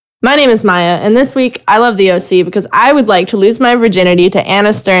My name is Maya, and this week I love the OC because I would like to lose my virginity to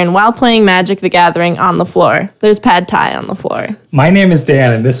Anna Stern while playing Magic the Gathering on the floor. There's pad thai on the floor. My name is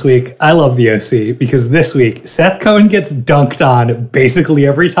Dan, and this week I love the OC because this week Seth Cohen gets dunked on basically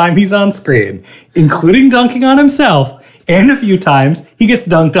every time he's on screen, including dunking on himself, and a few times he gets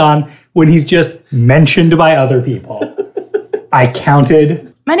dunked on when he's just mentioned by other people. I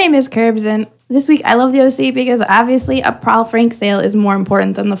counted. My name is Curbs, and this week I love the OC because obviously a Paul Frank sale is more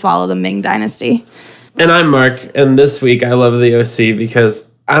important than the fall of the Ming Dynasty. And I'm Mark, and this week I love the OC because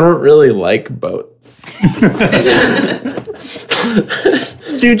I don't really like boats.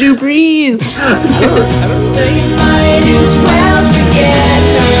 Juju Breeze. So you might as well forget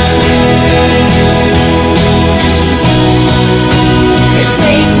her.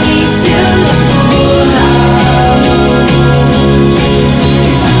 Take me to the pool house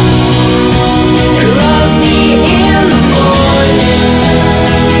and love me in the morning.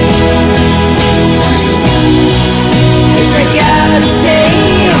 'Cause I gotta say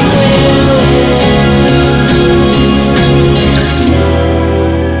I'm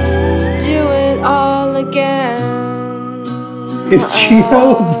willing to do it all again. Is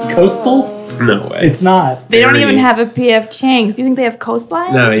Cheeto coastal? No way. It's not. They don't even have a PF Chang's. Do you think they have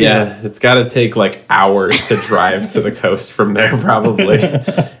coastline? No, yeah. It's got to take like hours to drive to the coast from there, probably.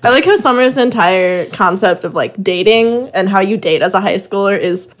 I like how Summer's entire concept of like dating and how you date as a high schooler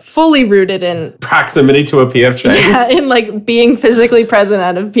is fully rooted in Proximity to a PF Chang's. in like being physically present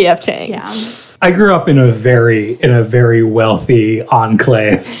at a PF Chang's. Yeah. I grew up in a very wealthy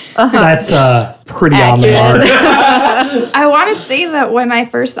enclave. That's pretty on the Accurate. mark. I want to say that when I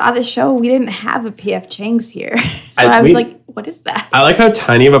first saw the show, we didn't have a PF Chang's here. So I was we- like, what is that? I like how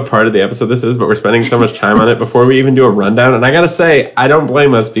tiny of a part of the episode this is, but we're spending so much time on it before we even do a rundown. And I got to say, I don't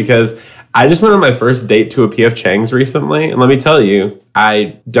blame us because I just went on my first date to a PF Chang's recently. And let me tell you,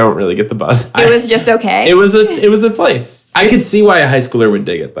 I don't really get the buzz. It was just okay. It was a place. I could see why a high schooler would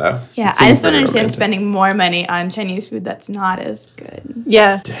dig it, though. Yeah, It I seems just don't very understand romantic. spending more money on Chinese food that's not as good.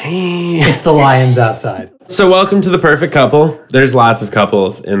 Yeah. Dang. It's the lions outside. So welcome to The Perfect Couple. There's lots of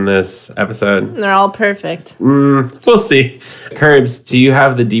couples in this episode. They're all perfect. We'll see. Curbs, do you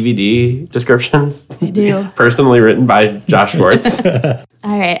have the DVD descriptions? I do. Personally written by Josh Schwartz.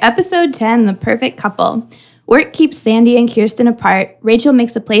 All right, episode 10, The Perfect Couple. Work keeps Sandy and Kirsten apart. Rachel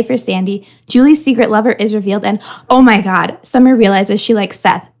makes a play for Sandy. Julie's secret lover is revealed. And, oh my God, Summer realizes she likes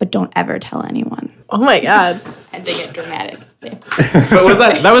Seth, but don't ever tell anyone. Oh my God. Had to get dramatic. But was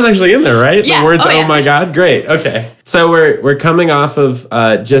that was actually in there, right? Yeah. The words, Oh, yeah. my God, great. Okay. So we're coming off of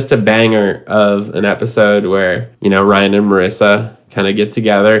just a banger of an episode where, Ryan and Marissa kind of get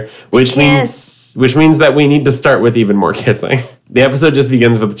together, which means that we need to start with even more kissing. The episode just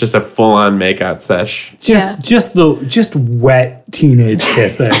begins with just a full-on makeout sesh. Just wet teenage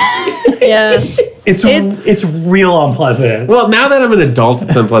kissing. Yeah. It's real unpleasant. Well, now that I'm an adult,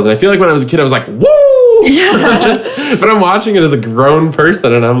 it's unpleasant. I feel like when I was a kid, I was like, woo! But I'm watching it as a grown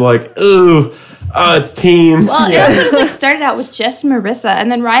person, and I'm like, ooh, oh, it's teens. Well, it also just started out with just Marissa,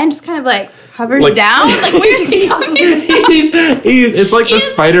 and then Ryan just kind of hovers down. Where is he coming from? It's like the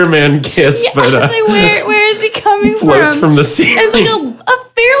Spider-Man kiss, Yeah, but I was like, where is he coming floats from the ceiling. It's a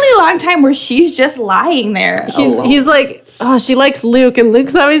fairly long time where she's just lying there. He's like, oh, she likes Luke, and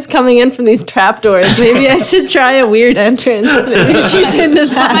Luke's always coming in from these trapdoors. Maybe I should try a weird entrance. Maybe she's into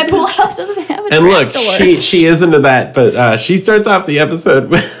that. My pool house doesn't have a And look, trapdoor. she is into that, but she starts off the episode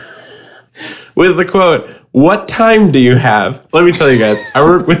with the quote, "What time do you have?" Let me tell you guys, I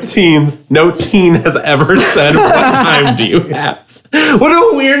work with teens. No teen has ever said, "What time do you have?" What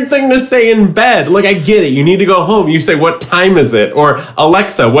a weird thing to say in bed. Like, I get it. You need to go home. You say, "What time is it?" Or,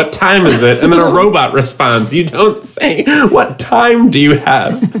 "Alexa, what time is it?" And then a robot responds. You don't say, "What time do you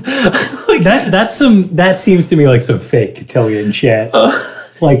have?" That seems to me like some fake cotillion shit.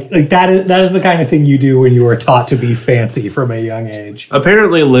 Like that is the kind of thing you do when you were taught to be fancy from a young age.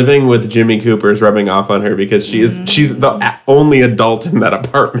 Apparently, living with Jimmy Cooper is rubbing off on her because she's the only adult in that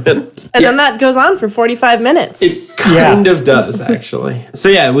apartment. And then that goes on for 45 minutes. It kind of does, actually. So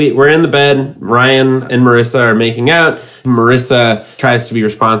yeah, we're in the bed. Ryan and Marissa are making out. Marissa tries to be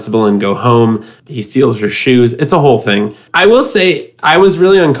responsible and go home. He steals her shoes. It's a whole thing. I will say I was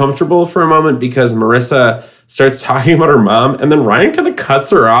really uncomfortable for a moment because Marissa starts talking about her mom, and then Ryan kind of cuts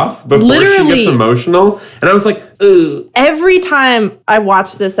her off before she Literally. gets emotional. And I was like, Every time I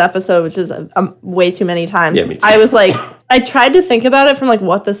watched this episode, which is way too many times, Yeah, me too. I was like, I tried to think about it from like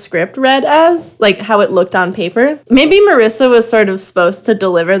what the script read as, like how it looked on paper. Maybe Marissa was sort of supposed to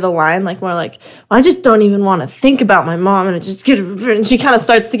deliver the line like more like, well, I just don't even want to think about my mom, and it just and she kind of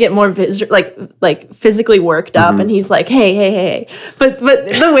starts to get more like physically worked up, and he's like, hey, but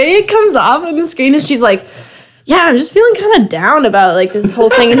the way it comes off on the screen is she's like, yeah, I'm just feeling kind of down about like this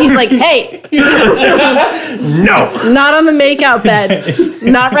whole thing. And he's like, hey, No. not on the makeout bed.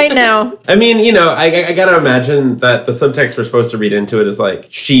 Not right now. I mean, I gotta imagine that the subtext we're supposed to read into it is like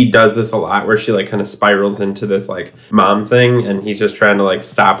she does this a lot where she like kind of spirals into this like mom thing, and he's just trying to like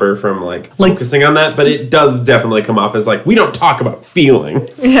stop her from like focusing on that. But it does definitely come off as like, we don't talk about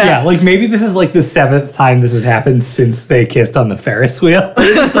feelings. Yeah, like maybe this is like the 7th time this has happened since they kissed on the Ferris wheel.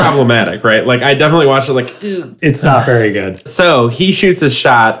 It is problematic, right? Like I definitely watched it like, ew. It's not very good. So he shoots his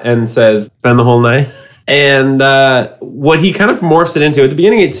shot and says, spend the whole night. And what he kind of morphs it into, at the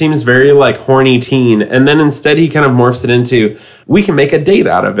beginning it seems very like horny teen, and then instead he kind of morphs it into, we can make a date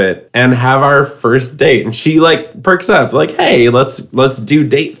out of it and have our first date. And she like perks up like, hey, let's do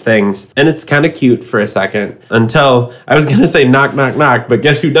date things. And it's kind of cute for a second until I was gonna say knock, knock, knock, but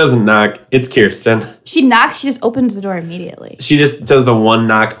guess who doesn't knock? It's Kirsten. She knocks, she just opens the door immediately. She just does the one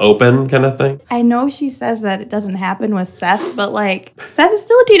knock open kind of thing. I know she says that it doesn't happen with Seth, but like, Seth is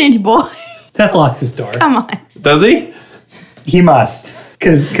still a teenage boy. Seth locks his door. Come on. Does he? He must,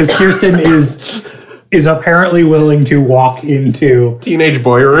 because Kirsten is apparently willing to walk into. Teenage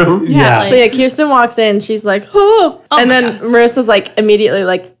boy room? Yeah. So yeah, Kirsten walks in. She's like, oh. And then Marissa's like immediately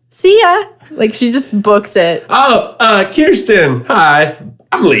like, see ya. Like she just books it. Oh, Kirsten, hi.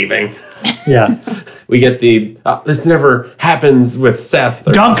 I'm leaving. Yeah. We get the, this never happens with Seth.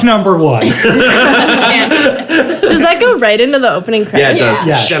 Dunk number 1. Does that go right into the opening Yeah, credits? it does.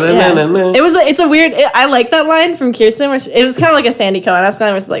 Yes. Sha-na-na-na-na. It's a weird. I like that line from Kirsten. Where it was kind of like a Sandy Cohen. That's kind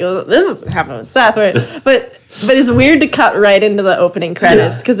of where it's like, well, this is happening with Seth, but it's weird to cut right into the opening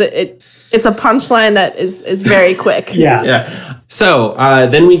credits because it's a punchline that is very quick. Yeah. Yeah. So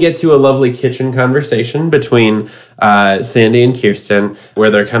then we get to a lovely kitchen conversation between Sandy and Kirsten,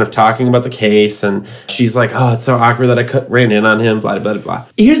 where they're kind of talking about the case, and she's like, oh, it's so awkward that I ran in on him, blah, blah, blah, blah.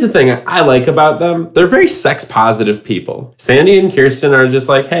 Here's the thing I like about them. They're very sex-positive people. Sandy and Kirsten are just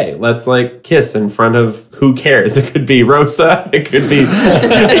like, hey, let's like kiss in front of who cares? It could be Rosa. It could be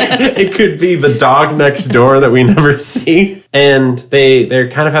it could be the dog next door that we never see. And they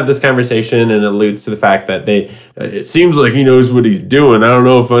kind of have this conversation, and it alludes to the fact that it seems like he knows what he's doing. I don't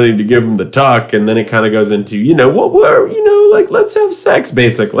know if I need to give him the talk. And then it kind of goes into, let's have sex,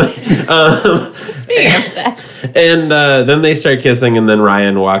 basically. Speaking of sex. And then they start kissing, and then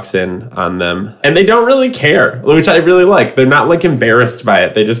Ryan walks in on them. And they don't really care, which I really like. They're not like embarrassed by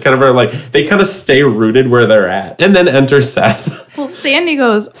it. They just kind of are like, they kind of stay rooted where they're at. And then enter Seth. Well, Sandy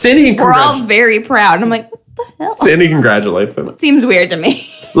goes, Sandy, we're all very proud. And I'm like, what the hell? Sandy congratulates him. Seems weird to me.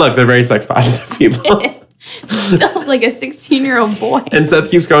 Look, they're very sex positive people. Still like a 16-year-old boy. And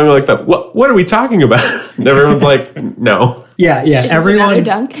Seth keeps going like that. What are we talking about? And everyone's like, no. Yeah. Is Everyone. another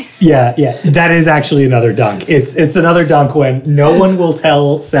dunk. Yeah. That is actually another dunk. It's another dunk when no one will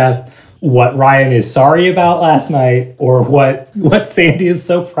tell Seth what Ryan is sorry about last night or what Sandy is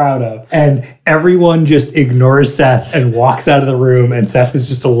so proud of. And everyone just ignores Seth and walks out of the room, and Seth is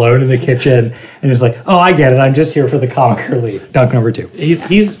just alone in the kitchen and is like, oh, I get it. I'm just here for the comic relief. Dunk number 2.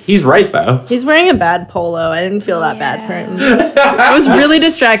 He's right though. He's wearing a bad polo. I didn't feel that bad for him. I was really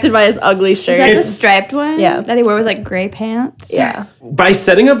distracted by his ugly shirt. Is that the striped one? Yeah. That he wore with like gray pants? Yeah. By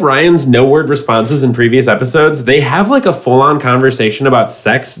setting up Ryan's no-word responses in previous episodes, they have like a full-on conversation about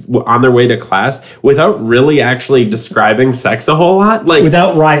sex on their way to class without really actually describing sex a whole lot. Like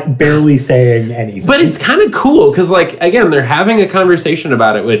Without Ryan barely saying anything. But it's kind of cool because, like, again, they're having a conversation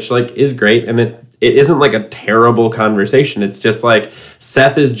about it, which, like, is great. And it isn't, like, a terrible conversation. It's just, like,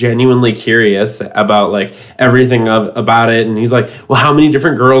 Seth is genuinely curious about, like, everything about it. And he's like, well, how many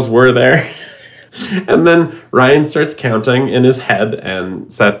different girls were there? And then Ryan starts counting in his head,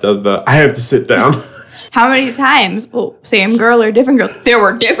 and Seth does I have to sit down. How many times? Well, same girl or different girls? There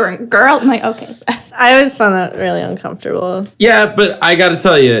were different girls. I'm like, okay, Seth. I always found that really uncomfortable. Yeah, but I gotta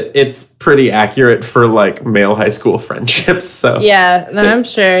tell you, it's pretty accurate for, like, male high school friendships. So Yeah, no, I'm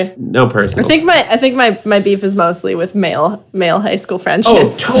sure. no personal. I think my beef is mostly with male high school Oh,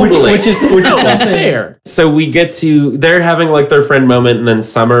 friendships. totally. Which is something. fair. So we get to, they're having like their friend moment, and then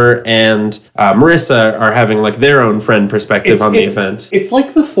Summer and Marissa are having like their own friend perspective on the event. It's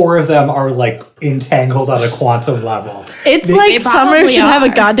like the 4 of them are like entangled on a quantum level. It's They like Summer probably should have a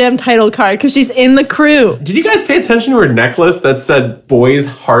are. goddamn title card because she's in the crew. Did you guys pay attention to her necklace that said "Boys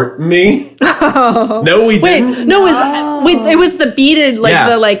Heart Me"? we? No, we Wait, didn't. no, it was the beaded, like Yeah.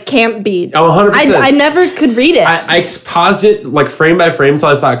 the like camp beads. Oh, 100%. I never could read it. I paused it like frame by frame until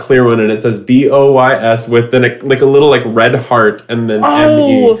I saw a clear one, and it says BOYS with then a little like red heart and then ME.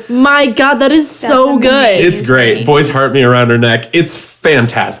 Oh my god, that is so amazing. good. It's great. Boys heart me around her neck. It's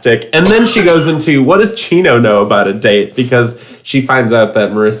fantastic. And then she goes into what does Chino know about a date, because she finds out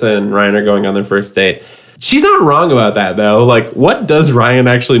that Marissa and Ryan are going on their first date. She's not wrong about that though. Like, what does Ryan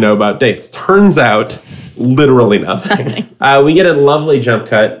actually know about dates? Turns out, literally nothing. We get a lovely jump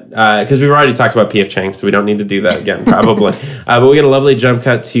cut because we've already talked about P.F. Chang, so we don't need to do that again, probably. But we get a lovely jump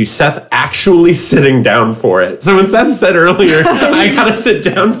cut to Seth actually sitting down for it. So when Seth said earlier, I gotta sit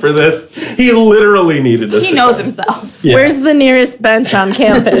down for this, he literally needed to He sit knows down. himself. Yeah. Where's the nearest bench on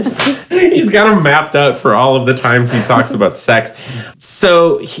campus? He's got him mapped out for all of the times he talks about sex.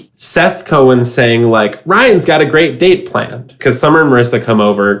 So Seth Cohen's saying like, Ryan's got a great date planned because Summer and Marissa come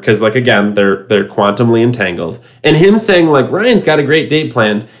over because like, again, they're quantumly entangled, and him saying like, Ryan's got a great date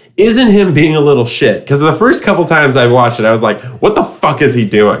planned isn't him being a little shit. Because the first couple times I watched it, I was like, what the fuck is he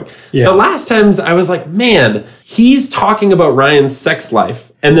doing? Yeah. The last times I was like, man, he's talking about Ryan's sex life.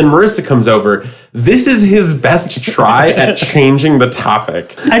 And then Marissa comes over. This is his best try at changing the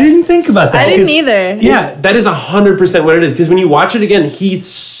topic. I didn't think about that. I didn't 'cause- either. Yeah, That is 100% what it is. Because when you watch it again, he's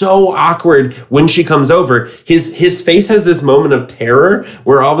so awkward when she comes over. His face has this moment of terror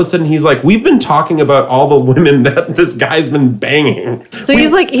where all of a sudden he's like, we've been talking about all the women that this guy's been banging. So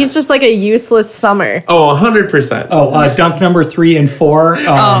he's just like a useless Summer. Oh, 100%. dunk number 3 and 4.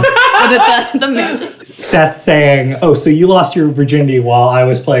 With the magic. Seth saying, "Oh, so you lost your virginity while I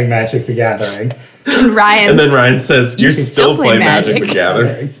was playing Magic the Gathering." Ryan. And then Ryan says, you're can still still play playing Magic Magic. the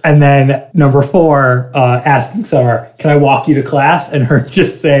Gathering. And then number 4, asking Summer, "Can I walk you to class?" And her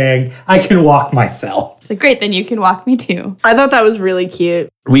just saying, "I can walk myself." It's like, great, then you can walk me too. I thought that was really cute.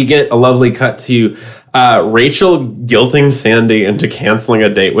 We get a lovely cut to Rachel guilting Sandy into canceling a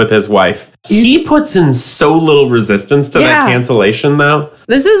date with his wife. He puts in so little resistance to that Yeah. cancellation, though.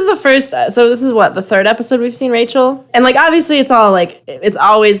 This is the first, so this is what, the third episode we've seen Rachel? And like, obviously it's all like, it's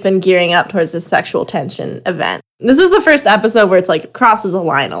always been gearing up towards this sexual tension event. This is the first episode where it's like crosses a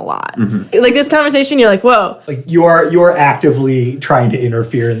line a lot. Like this conversation, you're like, whoa, Like you're actively trying to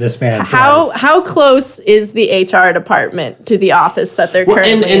interfere in this man's life. how close is the HR department to the office that they're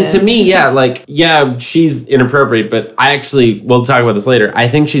currently And in? to me, yeah, she's inappropriate, but we'll talk about this later. I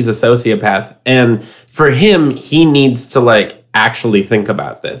think she's a sociopath. And for him, he needs to actually think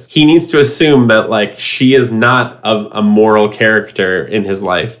about this. He needs to assume that she is not a moral character in his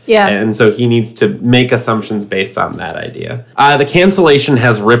life. Yeah. And so he needs to make assumptions based on that idea. The cancellation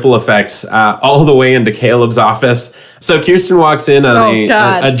has ripple effects all the way into Caleb's office. So Kirsten walks in on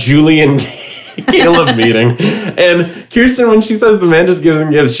a Julian Caleb meeting. And Kirsten, when she says the man just gives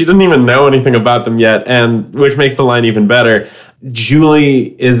and gives, she doesn't even know anything about them yet, and which makes the line even better.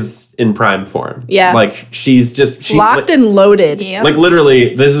 Julie is in prime form. Yeah. She's just locked and loaded. Yeah.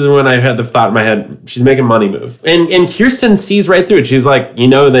 Literally, this is when I had the thought in my head, she's making money moves. And Kirsten sees right through it. She's like, you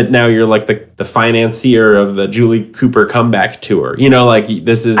know that now you're the financier of the Julie Cooper comeback tour.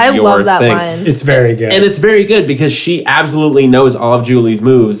 This is I your love that thing. line. It's very good. And it's very good because she absolutely knows all of Julie's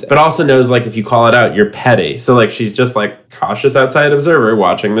moves, but also knows if you call it out, you're petty. So she's just cautious outside observer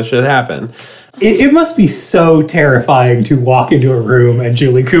watching this shit happen. It must be so terrifying to walk into a room and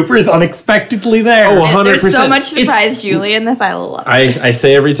Julie Cooper is unexpectendly there. Oh, 100%. There's so much It's- surprise Julie in this. I love it. I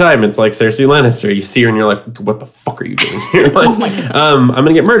say every time, it's like Cersei Lannister. You see her and you're like, what the fuck are you doing here? I'm going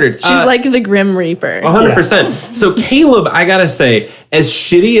to get murdered. She's like the Grim Reaper. 100%. So Caleb, I gotta say, as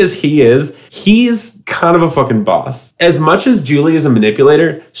shitty as he is, he's kind of a fucking boss. As much as Julie is a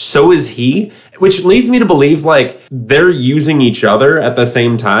manipulator, so is he, which leads me to believe they're using each other at the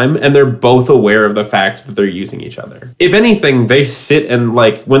same time, and they're both aware of the fact that they're using each other. If anything, they sit and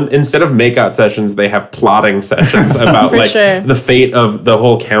when instead of makeout sessions, they have plotting sessions about For sure. the fate of the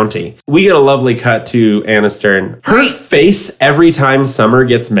whole county. We get a lovely cut to Anna Stern. Her face every time Summer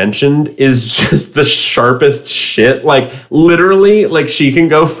gets mentioned is just the sharpest shit. Literally, she can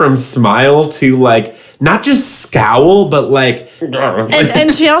go from smile to not just scowl, but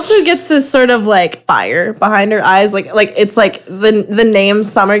And she also gets this sort of fire behind her eyes. It's the name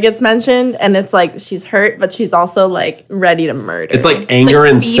Summer gets mentioned and it's she's hurt, but she's also ready to murder. it's anger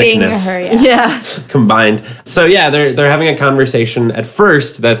and beating sickness. her, yeah. yeah. Combined. So yeah, they're having a conversation at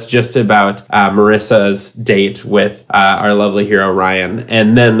first that's just about Marissa's date with our lovely hero Ryan,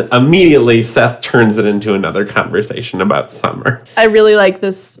 and then immediately Seth turns it into another conversation about Summer. I really like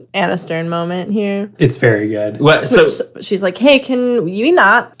this Anna Stern moment here. It's It's very good. What? So She's like, hey, can we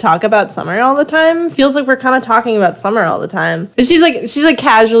not talk about summer all the time? Feels like we're kind of talking about summer all the time. And she's like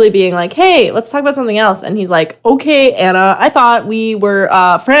casually being like, hey, let's talk about something else. And he's like, okay, Anna, I thought we were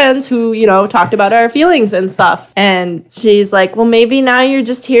friends who, talked about our feelings and stuff. And she's like, well, maybe now you're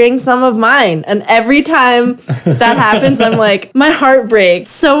just hearing some of mine. And every time that happens, I'm like, my heart breaks.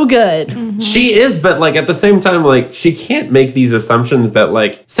 So good. she is, but like at the same time, like she can't make these assumptions that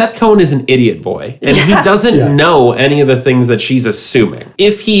like Seth Cohen is an idiot boy and he doesn't know any of the things that she's assuming.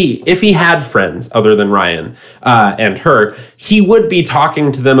 If he had friends other than Ryan and her, he would be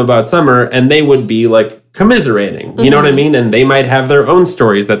talking to them about summer and they would be like commiserating, you know what I mean? And they might have their own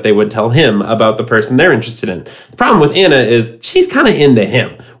stories that they would tell him about the person they're interested in. The problem with Anna is she's kind of into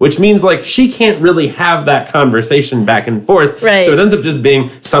him, which means like she can't really have that conversation back and forth. Right. So it ends up just being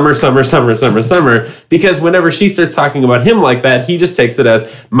summer, because whenever she starts talking about him like that, he just takes it as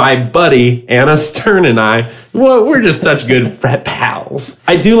my buddy, Anna Stern and I, well, we're just such good pals.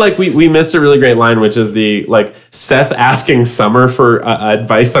 I do like, we missed a really great line, which is the like Seth asking Summer for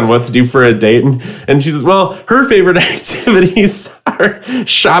advice on what to do for a date. And she says, well, her favorite activities are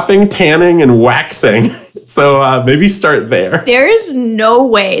shopping, tanning, and waxing. So maybe start there. There is no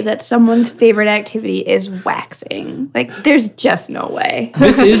way that someone's favorite activity is waxing. Like, there's just no way.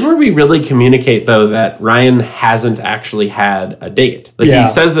 This is where we really communicate, though, that Ryan hasn't actually had a date. Like, Yeah. he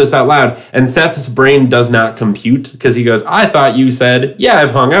says this out loud, and Seth's brain does not compute, because he goes, I thought you said, yeah,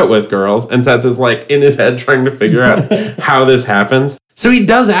 I've hung out with girls. And Seth is, like, in his head trying to figure out how this happens. So he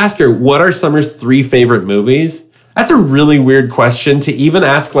does ask her, what are Summer's 3 favorite movies? That's a really weird question to even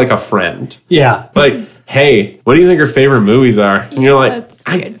ask, like, a friend. Yeah. Like, hey, what do you think her favorite movies are? And you're like, That's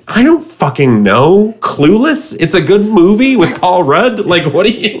weird. I don't fucking know. Clueless? It's a good movie with Paul Rudd? Like, what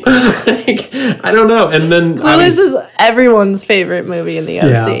do you... like, I don't know. And then... Clueless is everyone's favorite movie in the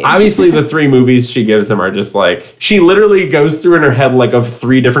OC. Yeah. Obviously, the 3 movies she gives him are just like... She literally goes through in her head like of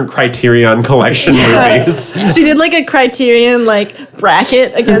 3 different Criterion Collection movies. She did like a Criterion like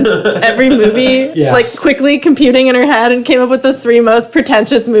bracket against every movie, Yeah. like quickly computing in her head and came up with the 3 most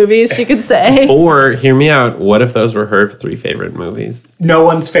pretentious movies she could say. Or, hear me out, what if those were her 3 favorite movies? No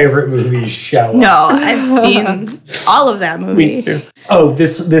one's favorite movies show up. No, I've seen all of that movie. Me too. Oh,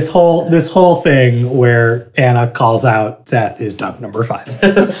 this whole thing where Anna calls out Seth is dunk number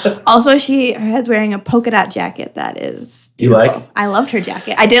 5. Also, she is wearing a polka dot jacket that is You beautiful. like? I loved her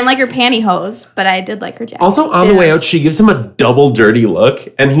jacket. I didn't like her pantyhose, but I did like her jacket. Also, on the way out, she gives him a double dirty look,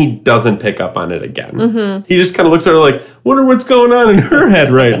 and he doesn't pick up on it again. He just kind of looks at her like, wonder what's going on in her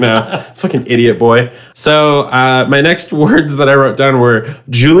head right now. Fucking idiot boy. So, my next words that I wrote down were,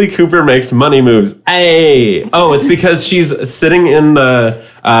 Julie Cooper makes money moves. Hey! Oh, it's because she's sitting in the,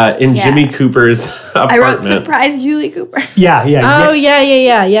 Jimmy Cooper's apartment. I wrote surprise Julie Cooper. Yeah. Oh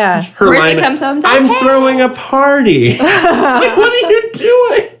yeah. Her Marissa line, comes home, I'm "Hey." throwing a party. It's like, what are you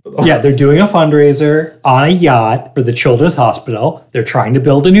doing? Yeah, they're doing a fundraiser on a yacht for the Children's Hospital. They're trying to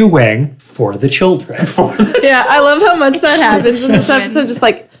build a new wing for the children. Yeah, I love how much that happens in this episode. Just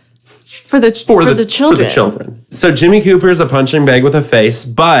like for the children. For the children. So Jimmy Cooper's a punching bag with a face,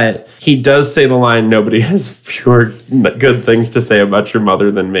 but he does say the line, nobody has fewer good things to say about your mother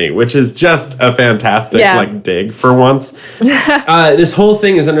than me, which is just a fantastic dig for once. This whole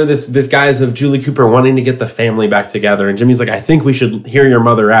thing is under this guise of Julie Cooper wanting to get the family back together. And Jimmy's like, I think we should hear your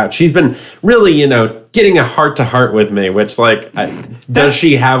mother out. She's been really, getting a heart-to-heart with me, which, does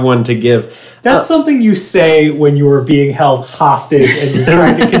she have one to give? That's something you say when you are being held hostage and you're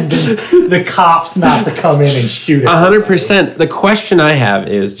trying to convince the cops not to come in and shoot it. 100%. The question I have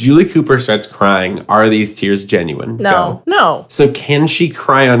is, Julie Cooper starts crying. Are these tears genuine? Go. No. So can she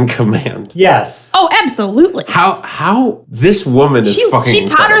cry on command? Yes. Oh, absolutely. How this woman is She fucking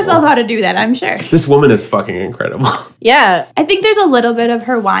taught incredible. herself how to do that, I'm sure. This woman is fucking incredible. Yeah. I think there's a little bit of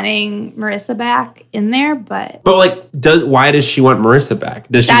her wanting Marissa back in there, but But why does she want Marissa back?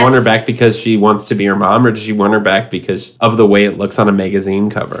 Does she That's- want her back because she wants to be her mom, or does she want her back because of the way it looks on a magazine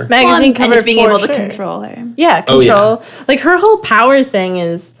cover? Magazine and cover just being for able to sure. control her. Yeah, Oh, yeah. control. Like her whole power thing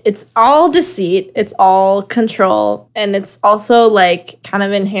is it's all deceit, it's all control, and it's also like kind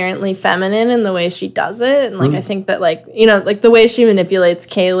of inherently feminine in the way she does it. And like I think that like the way she manipulates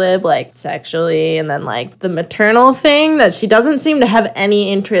Caleb like sexually, and then like the maternal thing that she doesn't seem to have any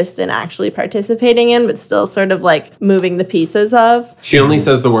interest in actually participating in, but still sort of like moving the pieces of. She only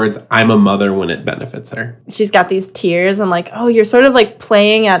says the words, I'm a mother, when it benefits her. She's got these tears. I'm like, oh, you're sort of like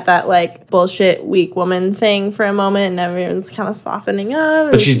playing at that like bullshit weak woman thing for a moment, and everyone's kind of softening up.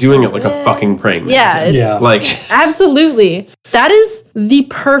 But she's doing it like a fucking praying Yeah, mantis. it's- Yeah. Like, Absolutely. That is the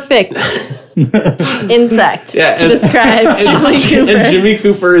perfect insect to describe Julie Cooper. And Jimmy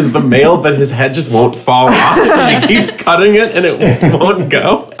Cooper is the male, but his head just won't fall off. She keeps cutting it and it won't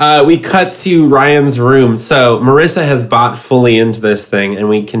go. We cut to Ryan's room. So Marissa has bought fully into this thing, and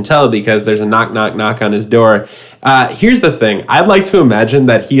we can tell because there's a knock, knock, knock on his door. Here's the thing. I'd like to imagine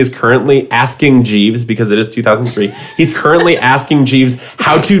that he is currently asking Jeeves, because it is 2003, he's currently asking Jeeves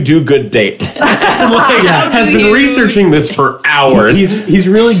how to do good date. Has been researching this for hours. He's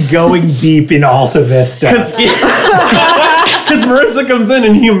really going deep in Alta Vista. Because Marissa comes in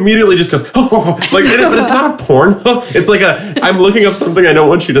and he immediately just goes, but it's not a porn. It's like I'm looking up something I don't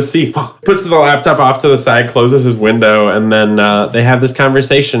want you to see. Puts the laptop off to the side, closes his window, and then they have this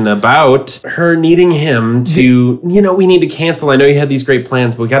conversation about her needing him to, we need to cancel. I know you had these great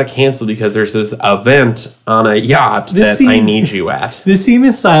plans, but we got to cancel because there's this event on a yacht I need you at. This scene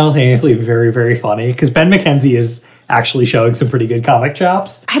is simultaneously very, very funny because Ben McKenzie is actually showing some pretty good comic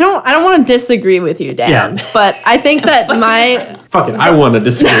chops. I don't want to disagree with you, Dan, but I think that Fuck it, I want to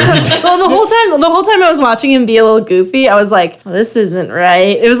disagree with you. Well, the whole time I was watching him be a little goofy, I was like, well, this isn't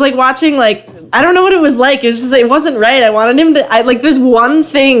right. It was like watching, I don't know what it was like. It was just, it wasn't right. I wanted him to, there's one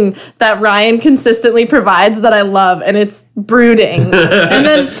thing that Ryan consistently provides that I love, and it's brooding. And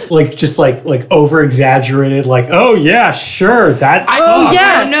then, over exaggerated, oh yeah, sure, that's. Oh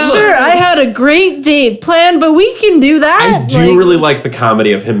yeah, sure. I had a great date planned, but we can do that. I do really like the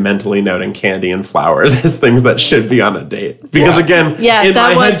comedy of him mentally noting candy and flowers as things that should be on a date. Because again, in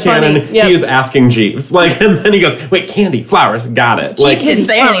my headcanon, he is asking Jeeves. And then he goes, wait, candy, flowers, got it. He didn't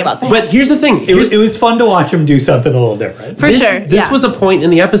say anything about that. But here's the thing. It was fun to watch him do something a little different. This was a point in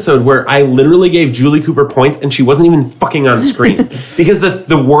the episode where I literally gave Julie Cooper points and she wasn't even fucking on screen. Because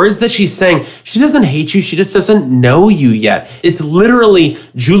the words that she's saying, she doesn't hate you, she just doesn't know you yet. It's literally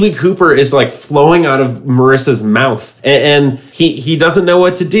Julie Cooper is flowing out of Marissa's mouth. And he doesn't know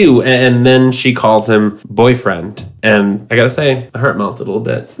what to do. And then she calls him boyfriend. And I gotta say, my heart melted a little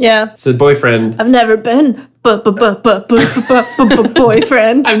bit. Yeah. Said boyfriend. I've never been boyfriend.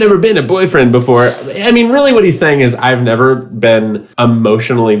 I've never been a boyfriend before. I mean, really what he's saying is I've never been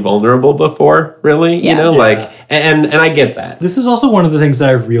emotionally vulnerable before, really. And I get that. This is also one of the things that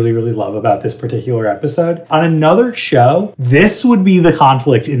I really, really love about this particular episode. On another show, this would be the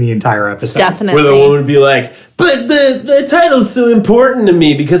conflict in the entire episode. Definitely. Where the woman would be like, but the title's so important to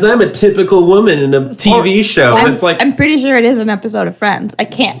me because I'm a typical woman in a TV show. And it's I'm pretty sure it is an episode of Friends.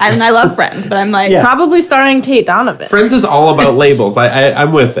 I love Friends, but I'm probably starring Tate Donovan. Friends is all about labels.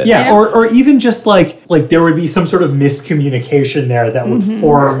 I'm with it. Yeah, or even just like there would be some sort of miscommunication there that would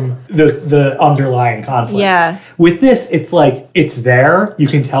form the underlying conflict. Yeah. With this, it's there. You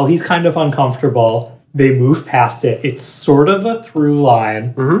can tell he's kind of uncomfortable. They move past it. It's sort of a through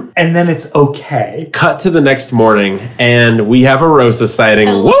line. Mm-hmm. And then it's okay. Cut to the next morning, and we have a Rosa sighting.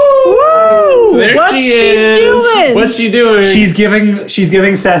 Woo! There What's she doing? What's she doing? She's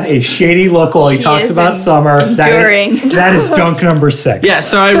giving Seth a shady look while he talks about Summer. That is dunk number 6. Yeah,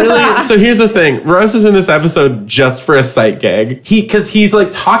 so here's the thing. Rosa's in this episode just for a sight gag. Because he's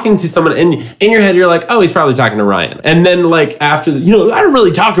talking to someone, and in your head you're like, oh, he's probably talking to Ryan. And then after, I don't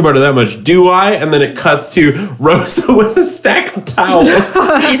really talk about her that much, do I? And then it cuts to Rosa with a stack of towels.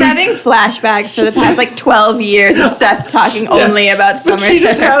 She's having flashbacks for the past 12 years of Seth talking only about Summer. But she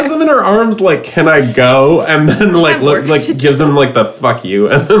just has them in her arms can I go? And then gives him the fuck you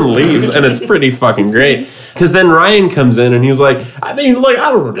and then leaves, and it's pretty fucking great. Because then Ryan comes in and he's like, I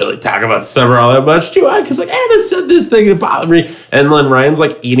don't really talk about Summer all that much, do I? Because Anna said this thing to bother me. And then Ryan's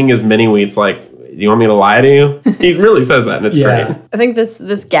eating his mini wheats you want me to lie to you? He really says that, and it's great. I think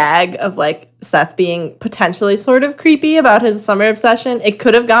this gag of Seth being potentially sort of creepy about his Summer obsession, it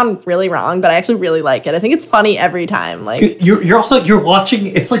could have gone really wrong, but I actually really like it. I think it's funny every time. You're watching.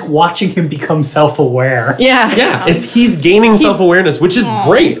 It's like watching him become self-aware. Yeah. He's gaining self-awareness, which is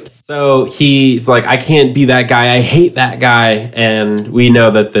great. So he's I can't be that guy. I hate that guy. And we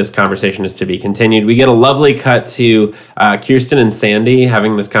know that this conversation is to be continued. We get a lovely cut to Kirsten and Sandy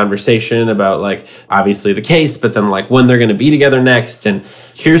having this conversation about obviously the case, but then when they're going to be together next. And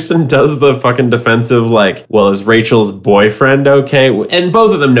Kirsten does the fucking defensive well, is Rachel's boyfriend okay? And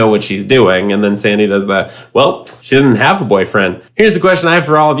both of them know what she's doing. And then Sandy does that, well, she didn't have a boyfriend. Here's the question I have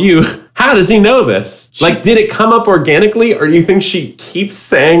for all of you. How does he know this? Did it come up organically, or do you think she keeps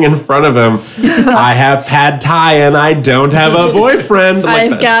saying in front of him, I have pad thai and I don't have a boyfriend?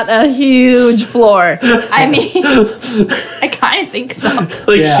 I've got a huge floor. I kind of think so.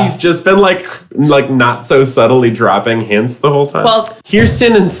 She's just been like not so subtly dropping hints the whole time. Well-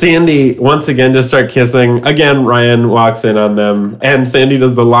 Kirsten and Sandy once again just start kissing. Again, Ryan walks in on them, and Sandy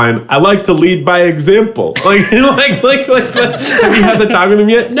does the line, "I like to lead by example." Like, have you had the talk with him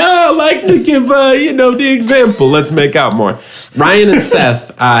yet? No, I like to give the example. Let's make out more. Ryan and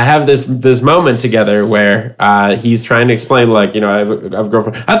Seth have this moment together where he's trying to explain, like, I have a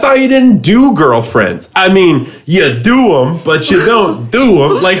girlfriend. I thought you didn't do girlfriends. I mean, you do them, but you don't do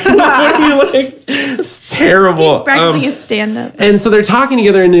them. Like, what do you like? It's terrible. He's practicing his stand-up. And so they're talking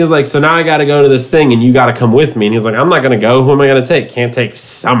together, and he's like, "So now I got to go to this thing, and you got to come with me." And he's like, "I'm not going to go. Who am I going to take? Can't take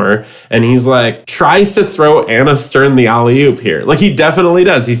Summer." And he's like, tries to throw Anna Stern the alley-oop here. Like, he definitely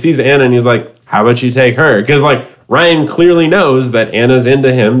does. He sees Anna, and he's like, "How about you take her?" Because, like, Ryan clearly knows that Anna's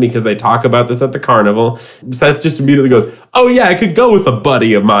into him because they talk about this at the carnival. Seth just immediately goes, "Oh yeah, I could go with a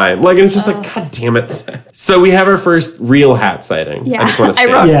buddy of mine." Like, and it's just like, God damn it, Seth. So we have our first real hat sighting. Yeah, I just want to I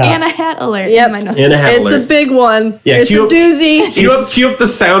state. wrote Yeah. Anna hat alert. Yep. in my notes. Anna hat It's alert. a big one. Yeah, it's a cue up- doozy. Cue up the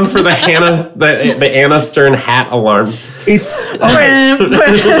sound for the Hannah, the Anna Stern hat alarm. It's Or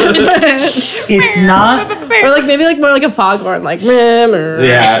not. like maybe like more like a foghorn, like meh, or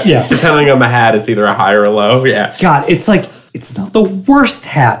Yeah, Yeah. Depending on the hat, it's either a high or a low. Yeah, God, it's like it's not the worst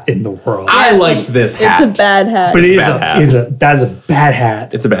hat in the world. I liked this It's hat. a bad hat. but it is bad hat. that is a bad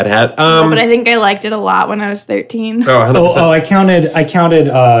hat. It's a bad hat. But I think I liked it a lot when I was 13. 100%. I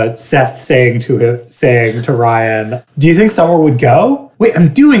counted Seth saying to Ryan, "Do you think Summer would go?" Wait, I'm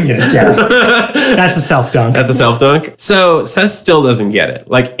doing it again. That's a self dunk. That's a self dunk. So Seth still doesn't get it.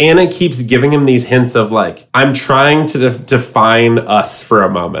 Like, Anna keeps giving him these hints of, like, I'm trying to define us for a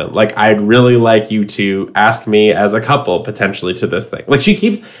moment. Like, I'd really like you to ask me as a couple potentially to this thing. Like, she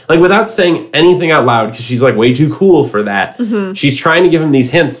keeps, like, without saying anything out loud, because she's like way too cool for that. Mm-hmm. She's trying to give him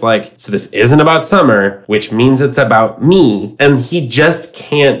these hints, like, so this isn't about Summer, which means it's about me. And he just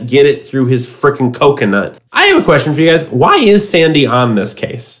can't get it through his freaking coconut. I have a question for you guys. Why is Sandy on this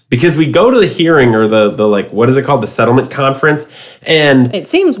case? Because we go to the hearing or the like, what is it called? The settlement conference. And It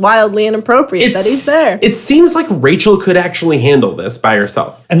seems wildly inappropriate that he's there. It seems like Rachel could actually handle this by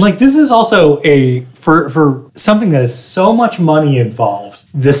herself. And like this is also for something that is so much money involved.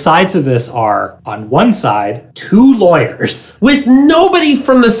 The sides of this are, on one side, 2 lawyers. With nobody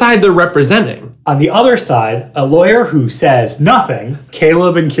from the side they're representing. On the other side, a lawyer who says nothing,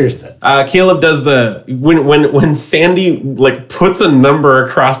 Caleb and Kirsten. Caleb does the when Sandy like puts a number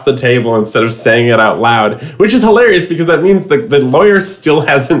across the table instead of saying it out loud, which is hilarious because that means the lawyer still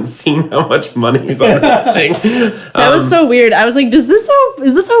hasn't seen how much money he's on this thing. That was so weird. I was like, is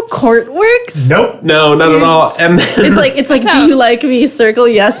this how court works? Nope. No, not at all. And then, It's like, do you like me? Circle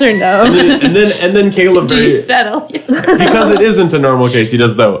yes or no. and then Caleb Do you settle? Yes. because it isn't a normal case. He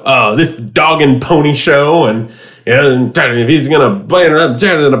does this dog and pony show and if he's gonna blame it up,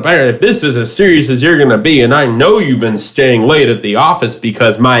 if this is as serious as you're gonna be, and I know you've been staying late at the office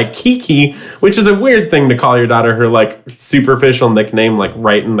because my Kiki, which is a weird thing to call your daughter her like superficial nickname, like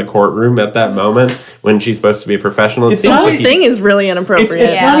right in the courtroom at that moment when she's supposed to be a professional. It's The not whole like thing is really inappropriate.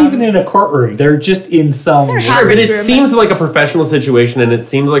 It's not even in a courtroom. They're just in some. Sure, but it Conference room. seems like a professional situation, and it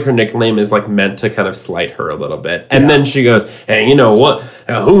seems like her nickname is like meant to kind of slight her a little bit. And then she goes, "Hey, you know what?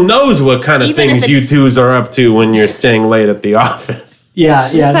 Who knows what kind of Even if things you it's- twos are up to when you're staying late at the office?" Yeah.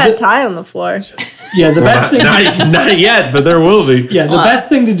 Bad tie on the floor. The best thing. Not yet, but there will be. Yeah, the best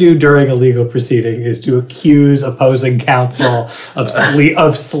thing to do during a legal proceeding is to accuse opposing counsel of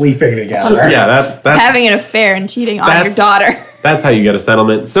sleeping together. Yeah, that's Having an affair and cheating on your That's- daughter. that's how you get a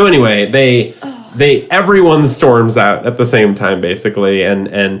settlement. So anyway, everyone storms out at the same time basically,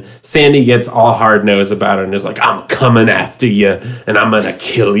 and Sandy gets all hard nosed about it and is like, "I'm coming after you and I'm gonna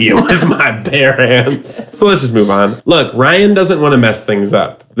kill you with my bare hands." So let's just move on. Look, Ryan doesn't want to mess things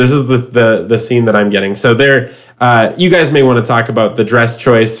up. This is the scene that I'm getting. So you guys may want to talk about the dress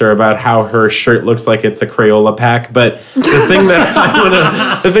choice or about how her shirt looks like it's a Crayola pack, but the thing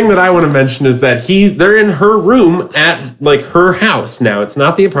that I want to mention is that they're in her room at like her house now. It's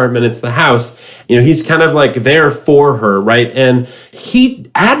not the apartment, it's the house. He's kind of like there for her, right? And he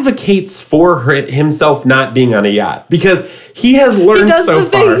advocates for himself not being on a yacht because he has learned He does so the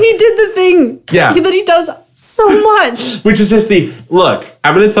thing. far. He did the thing. Yeah. That he does so much. Which is just look,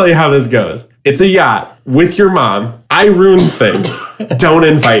 I'm going to tell you how this goes. It's a yacht with your mom. I ruin things. Don't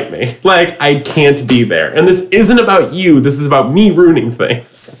invite me. Like, I can't be there. And this isn't about you. This is about me ruining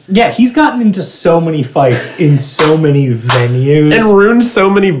things. Yeah, he's gotten into so many fights in so many venues. And ruined so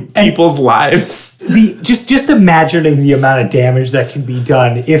many people's lives. Just imagining the amount of damage that can be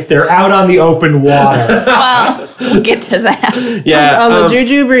done if they're out on the open water. Well, we'll get to that. Yeah. On the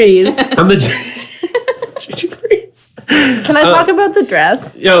Juju Breeze. On the Juju Breeze. Can I talk about the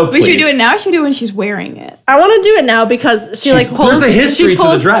dress? Yo, But should we do please. it now or should we do it when she's wearing it? I want to do it now because she like pulls. there's a history she to the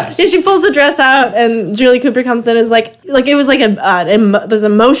pulls- dress. Yeah, she pulls the dress out, and Julie Cooper comes in. And is like it was like there's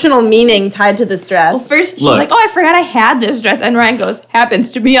emotional meaning tied to this dress. First, she's Look. like, oh, I forgot I had this dress. And Ryan goes,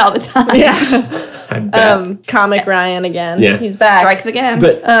 happens to me all the time. Yeah, I bet. comic Ryan again. Yeah. He's back. Strikes again.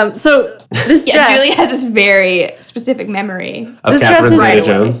 But So this yeah, dress. Julie has this very specific memory. of This dress Catherine is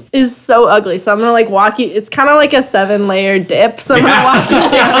Zeta-Jones. is so ugly. So I'm gonna like walk you. It's kind of like a 7-layer dip. So I'm gonna walk you.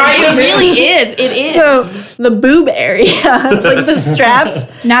 It really is. It is. So the boob area, like the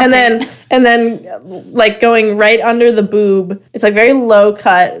straps, Not and then like going right under the boob. It's like very low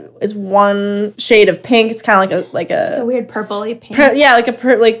cut. It's one shade of pink. It's kind of like a a weird purpley pink. like a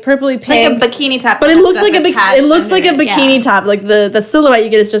purpley like pink. a bikini top. but it with looks stuff like attached it looks like a under it. bikini Yeah. top. Like the silhouette you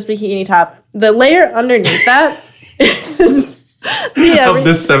get is just bikini top. The layer underneath that is Of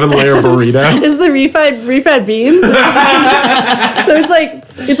this 7-layer burrito. is the refried beans. So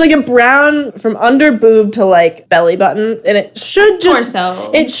it's like a brown from under boob to like belly button, and it should just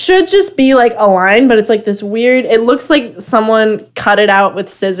Torso. it should just be like a line, but it's like this weird. It looks like someone cut it out with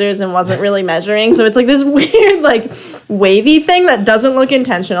scissors and wasn't really measuring, so it's like this weird like wavy thing that doesn't look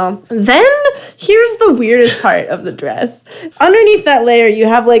intentional. Then here's the weirdest part of the dress. Underneath that layer, you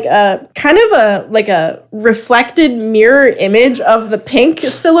have like a kind of a reflected mirror image of the pink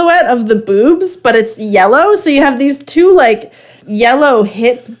silhouette of the boobs, but it's yellow. So you have these two like yellow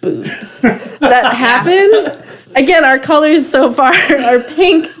hip boobs that happen. Again, our colors so far are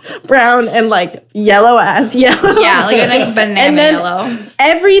pink, brown, and like yellow ass yellow. Yeah, like a nice banana And then yellow.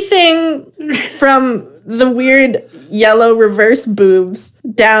 everything from the weird yellow reverse boobs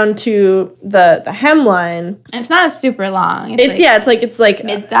down to the hemline. And it's not a super long. It's like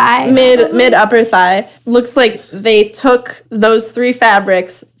mid thigh. mid upper thigh. Looks like they took those 3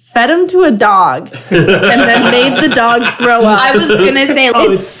 fabrics, fed them to a dog, and then made the dog throw up. I was gonna say like,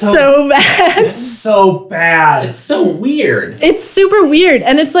 It's so bad. So bad. It's so weird. It's super weird,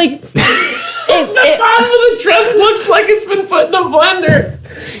 and it's like The bottom of the dress looks like it's been put in a blender.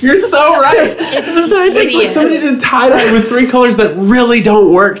 You're so right. so it's It's like like somebody did tie-dye with 3 colors that really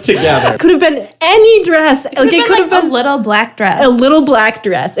don't work together. could have been any dress. Like it could have a been little black dress. a little black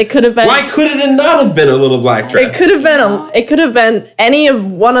dress. It could have been. Why could it not have been a little black dress? It could have been any of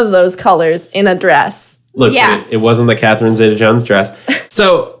one of those colors in a dress. Look, Yeah. it wasn't the Catherine Zeta-Jones dress.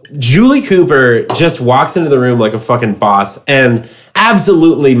 So Julie Cooper just walks into the room like a fucking boss and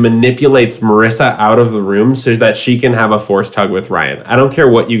absolutely manipulates Marissa out of the room so that she can have a forced hug with Ryan. I don't care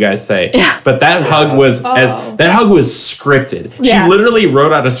what you guys say, but that hug was scripted. Yeah. She literally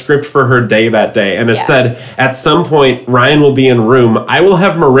wrote out a script for her day that day, and it Yeah. said, at some point, Ryan will be in room. I will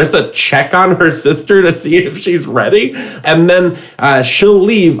have Marissa check on her sister to see if she's ready, and then she'll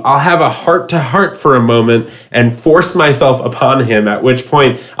leave. I'll have a heart-to-heart for a moment and force myself upon him, at which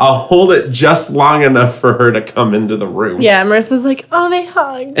point I'll hold it just long enough for her to come into the room. Yeah, Marissa's like, oh, they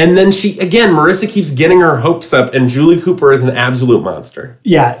hugged. And then Marissa keeps getting her hopes up, and Julie Cooper is an absolute monster.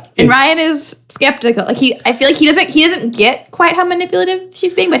 Yeah. and it's- Ryan is skeptical. Like I feel like he doesn't get quite how manipulative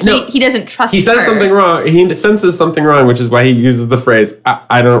she's being, but No. he doesn't trust. He says her. something wrong. He senses something wrong, which is why he uses the phrase,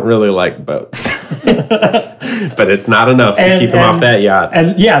 I don't really like boats. But it's not enough to keep him off that yacht.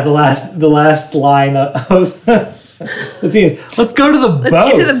 And yeah, the last line of let's see. Let's go to the boat.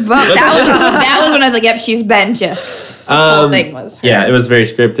 Let's get to the boat. That was when I was like, yep, she's been just. The whole thing was her. Yeah, it was very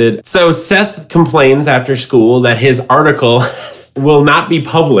scripted. So Seth complains after school that his article will not be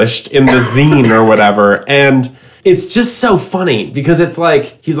published in the zine or whatever. And it's just so funny because it's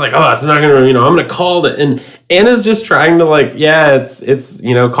like, he's like, oh, it's not going to, I'm going to call it. And Anna's just trying to like, yeah, it's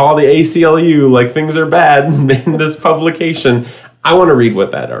call the ACLU, like things are bad in this publication. I want to read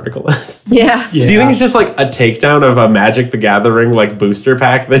what that article is. Yeah. Yeah. Do you think it's just like a takedown of a Magic the Gathering like booster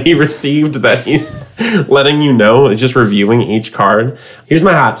pack that he received that he's letting you know? It's just reviewing each card. Here's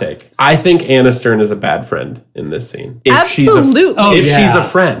my hot take. I think Anna Stern is a bad friend in this scene. Absolutely. If she's a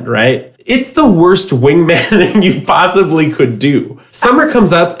friend, right? It's the worst wingmaning you possibly could do. Summer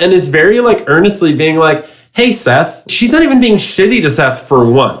comes up and is very like earnestly being like, hey, Seth. She's not even being shitty to Seth for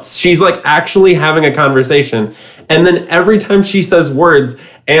once. She's like actually having a conversation. And then every time she says words,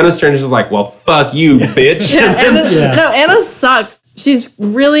 Anna Stern is just like, well, fuck you, bitch. Anna sucks. She's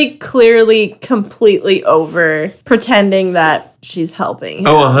really clearly completely over pretending that she's helping.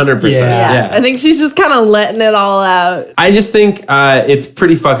 Oh, 100%. Yeah. Yeah. I think she's just kind of letting it all out. I just think it's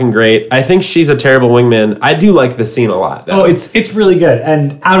pretty fucking great. I think she's a terrible wingman. I do like the scene a lot, though. Oh, it's really good.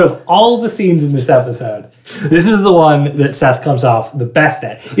 And out of all the scenes in this episode, this is the one that Seth comes off the best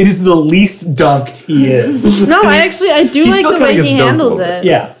at. It is the least dunked he is. No, I do He like still the kinda way gets he dunked a handles little bit. it.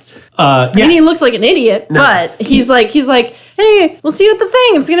 Yeah. And he looks like an idiot, but he's like, hey, we'll see you at the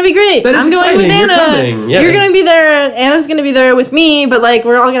thing. It's gonna be great. That is I'm going with exciting. You're Anna. coming. Yeah. You're gonna be there. Anna's gonna be there with me, but like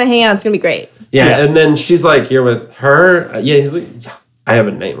we're all gonna hang out. It's gonna be great. Yeah, and then she's like, "You're with her." Yeah, he's like, yeah, "I have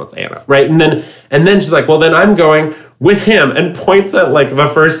a name. It's Anna." Right, and then she's like, "Well, then I'm going with him," and points at like the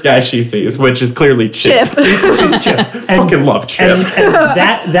first guy she sees, which is clearly Chip. It's Chip. Fucking love Chip. And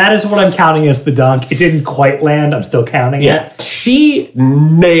that is what I'm counting as the dunk. It didn't quite land. I'm still counting it. She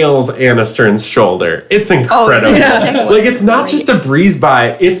nails Anna Stern's shoulder. It's incredible. Like it's not just a breeze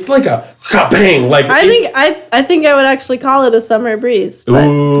by. It's like a bang. Like I think I would actually call it a summer breeze. But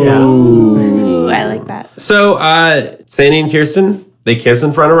Ooh, I like that. So Sandy and Kirsten, they kiss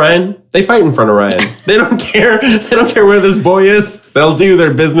in front of Ryan. They fight in front of Ryan. They don't care. They don't care where this boy is. They'll do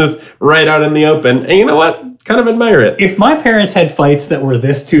their business right out in the open. And you know what? Kind of admire it. If my parents had fights that were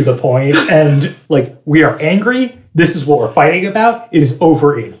this to the point and like we are angry, this is what we're fighting about, it is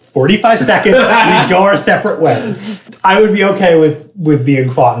over in 45 seconds. We go our separate ways. I would be okay with being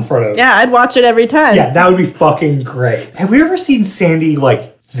fought in front of. yeah, I'd watch it every time. Yeah, that would be fucking great. Have we ever seen Sandy like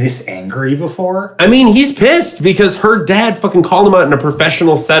this angry before? I mean, he's pissed because her dad fucking called him out in a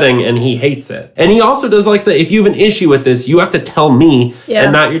professional setting and he hates it. And he also does like if you have an issue with this, you have to tell me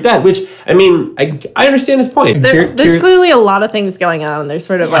and not your dad. Which, I mean, I understand his point. There's clearly a lot of things going on, and they're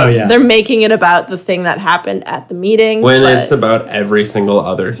sort of like they're making it about the thing that happened at the meeting. When it's about every single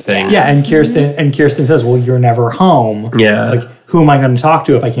other thing. Yeah, and Kirsten says, "Well, you're never home." Yeah. Like, who am I going to talk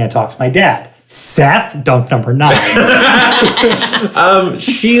to if I can't talk to my dad? Seth, dunk number 9.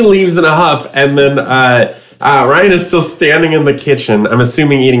 She leaves in a huff, and then Ryan is still standing in the kitchen. I'm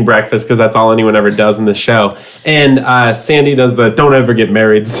assuming eating breakfast because that's all anyone ever does in the show. And Sandy does the "don't ever get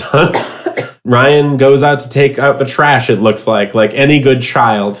married, son." Ryan goes out to take out the trash, it looks like any good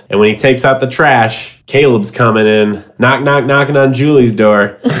child. And when he takes out the trash, Caleb's coming in, knocking on Julie's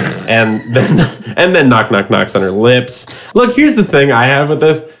door, and then knocks on her lips. Look, here's the thing I have with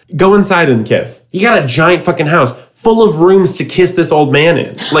this. Go inside and kiss. You got a giant fucking house full of rooms to kiss this old man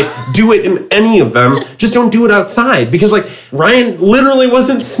in. Like, do it in any of them. Just don't do it outside. Because, like, Ryan literally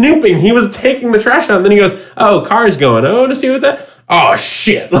wasn't snooping. He was taking the trash out, and then he goes, "Oh, car's going. Oh, to see what that..." Oh,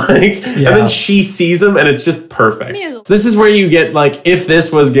 shit. Like, and then she sees him, and it's just perfect. Ew. This is where you get, like, if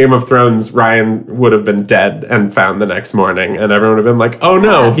this was Game of Thrones, Ryan would have been dead and found the next morning, and everyone would have been like, "Oh,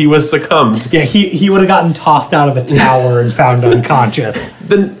 no, he was succumbed." Yeah, he would have gotten tossed out of a tower and found unconscious.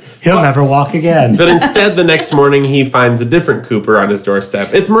 Then He'll never walk again. But instead, the next morning, he finds a different Cooper on his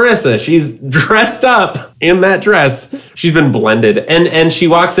doorstep. It's Marissa. She's dressed up in that dress. She's been blended. And she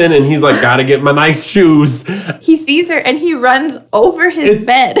walks in, and he's like, "Gotta get my nice shoes." He sees her and he runs over his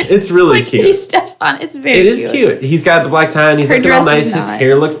bed. It's really like, cute. He steps on it. It's very It is cute. He's got the black tie, and he's Her looking all dress is nice. His not.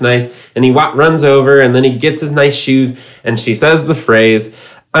 hair looks nice. And he runs over, and then he gets his nice shoes, and she says the phrase,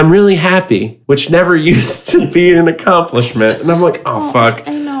 "I'm really happy," which never used to be an accomplishment. And I'm like, oh fuck.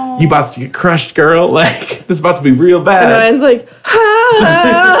 I know. You about to get crushed, girl. Like, this is about to be real bad. And Ryan's like,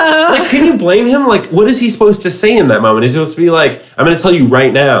 Like, can you blame him? Like, what is he supposed to say in that moment? Is he supposed to be like, "I'm going to tell you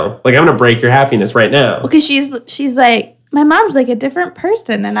right now. Like, I'm going to break your happiness right now." Because she's like, my mom's like a different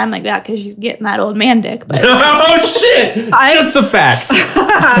person, and I'm like that because she's getting that old man dick. But Oh, shit. Just the facts.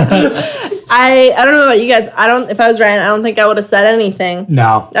 I don't know about you guys. If I was Ryan, I don't think I would have said anything.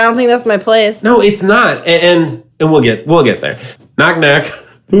 No. I don't think that's my place. No, it's not. And we'll get there. Knock, knock.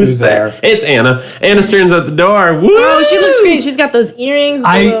 Who's there? It's Anna. Anna Stern's at the door. Woo! Oh, she looks great. She's got those earrings.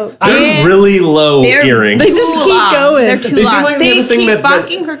 I'm really low earrings. They just keep going. They're too They seem long. like the They other thing keep that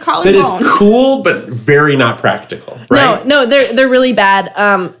bonking her collarbone. that is cool, but very not practical, right? No, they're really bad.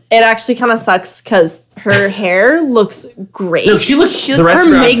 It actually kind of sucks because her hair looks great. No, she looks. She The looks- rest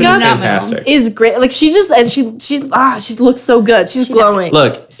her of her outfit is makeup fantastic. is great. Like she looks so good. She's glowing.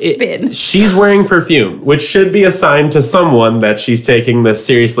 Spin. She's wearing perfume, which should be a sign to someone that she's taking this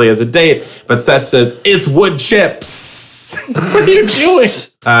seriously as a date. But Seth says, "It's wood chips." What are you doing?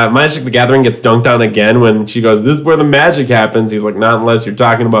 Magic the Gathering gets dunked on again when she goes, "This is where the magic happens." He's like, "Not unless you're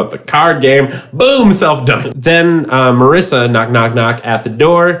talking about the card game." Boom, self-dunk. Then Marissa, knock at the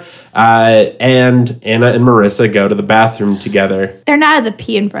door. And Anna and Marissa go to the bathroom together. They're not at the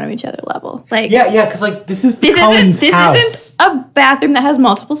pee in front of each other level. Like Yeah, because like this is the This Cullens house. isn't a bathroom that has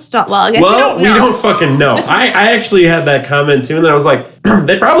multiple stalls. Well, I guess Well, we don't know. fucking know. I actually had that comment too, and then I was like,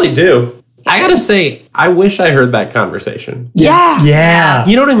 they probably do. I gotta say, I wish I heard that conversation. Yeah. Yeah.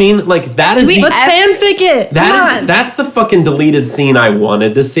 You know what I mean? Like that is Let's fanfic it. Come on. that's the fucking deleted scene I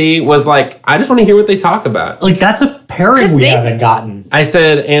wanted to see. Was like, I just want to hear what they talk about. Like, that's a pairing 'Cause we they- haven't gotten. I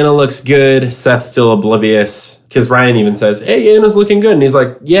said Anna looks good. Seth's still oblivious. Because Ryan even says, hey, Anna's looking good. And he's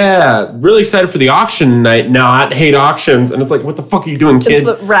like, yeah, really excited for the auction night. Not hate auctions. And it's like, what the fuck are you doing, kid? It's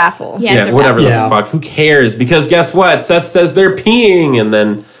the raffle. Yeah, it's Yeah, a whatever raffle. the fuck. Who cares? Because guess what? Seth says they're peeing. And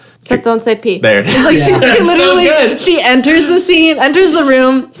then Seth, don't say pee. there it is. It's like she It's so literally good. she enters the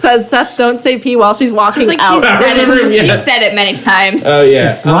room, says Seth, don't say pee while she's walking Like out. she Yeah. said it many times. Oh,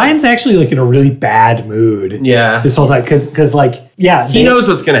 yeah. Ryan's actually like in a really bad mood. Yeah. This whole time. Because like, yeah. He knows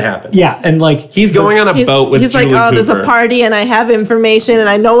what's going to happen. Yeah. And like, He's going on a boat with He's Julie like, oh, there's a Cooper. party and I have information and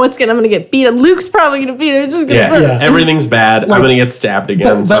I know I'm gonna get beat. And Luke's probably gonna be there. It's just gonna Yeah. Yeah. Everything's bad. Like- I'm going to get stabbed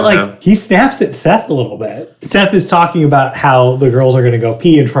again but somehow. like, he snaps at Seth a little bit. Seth is talking about how the girls are going to go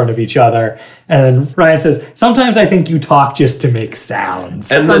pee in front of each other. And Ryan says, sometimes I think you talk just to make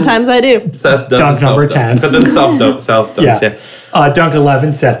sounds. And then Sometimes I do. Seth does Dunk the number self-dunk. 10. But then self-dunks, yeah. Dunk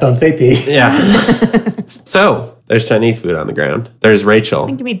 11, Seth, don't say pee. Yeah. So, there's Chinese food on the ground. There's Rachel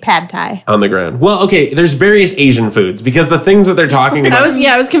Give me pad thai. on the ground. Well, okay, there's various Asian foods because the things that they're talking about.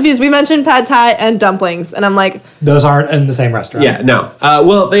 I was confused. We mentioned pad thai and dumplings, and I'm like, Those aren't in the same restaurant. Yeah, no.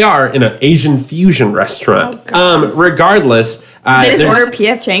 Well, they are in an Asian fusion restaurant. Regardless, They just there's, order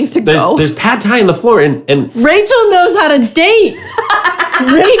PF Chang's to go. there's pad thai on the floor, and Rachel knows how to date.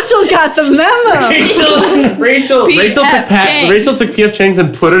 Rachel got the memo. Rachel took Chang's. Rachel took PF Chang's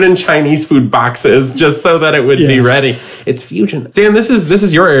and put it in Chinese food boxes just so that it would be Yeah. ready. It's fusion. Dan, this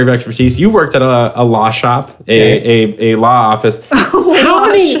is your area of expertise. You worked at a law shop, a law office.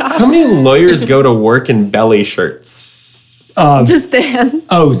 How many lawyers go to work in belly shirts? Just Dan.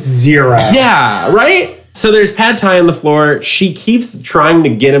 Oh, zero. Yeah, right? So there's pad thai on the floor. She keeps trying to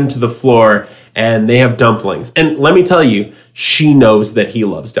get him to the floor, and they have dumplings. And let me tell you, she knows that he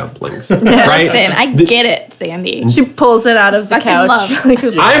loves dumplings. Right? Listen, I get it, Sandy. She pulls it out of the Fucking couch. love. Like, it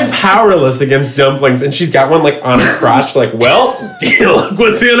was- I'm powerless against dumplings, and she's got one like on her crotch, like, well, look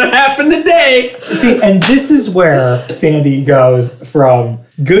what's gonna happen today. See, and this is where Sandy goes from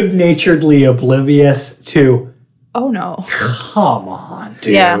good-naturedly oblivious to, Oh no. come on,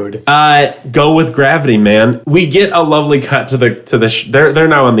 dude. Yeah. Go with gravity, man. We get a lovely cut to the they're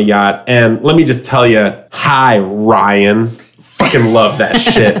now on the yacht, and let me just tell you, hi Ryan, fucking love that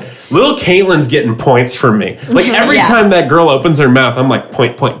shit. Little Caitlin's getting points from me. Like every Yeah. time that girl opens her mouth, I'm like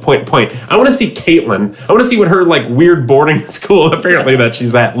point. I want to see Caitlin. I want to see what her like weird boarding school apparently that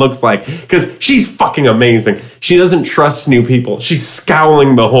she's at looks like because she's fucking amazing. She doesn't trust new people. She's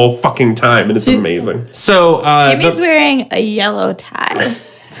scowling the whole fucking time, and it's amazing. So Jimmy's wearing a yellow tie.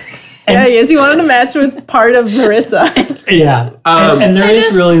 yeah, he is. He wanted to match with part of Marissa. Yeah. And there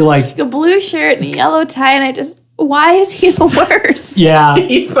is really like, A blue shirt and a yellow tie, and why is he the worst? yeah.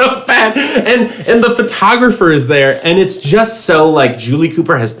 He's so bad. And the photographer is there, and it's just so like Julie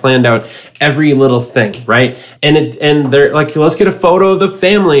Cooper has planned out every little thing, right? And they're like, let's get a photo of the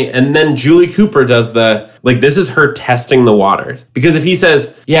family, and then Julie Cooper does this is her testing the waters. Because if he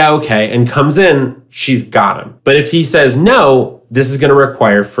says, yeah, okay, and comes in, she's got him. But if he says no, this is going to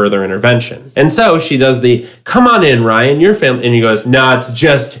require further intervention. And so she does come on in, Ryan, your family. And he goes, no, it's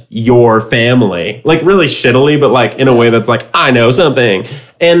just your family. Like really shittily, but like in a way that's like, I know something.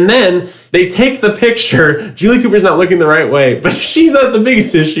 And then they take the picture. Julie Cooper's not looking the right way, but she's not the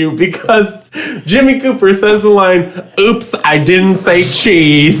biggest issue because Jimmy Cooper says the line, oops, I didn't say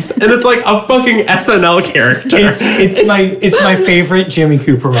cheese. And it's like a fucking SNL character. It's my favorite Jimmy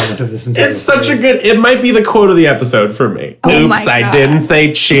Cooper moment of this entire It's such a series. good, it might be the quote of the episode for me. Oh Oops, my I God. didn't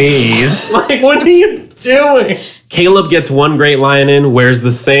say cheese. Like, what are you doing? Caleb gets one great line in, where's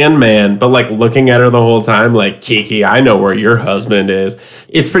the Sandman? But like looking at her the whole time, like, Kiki, I know where your husband is.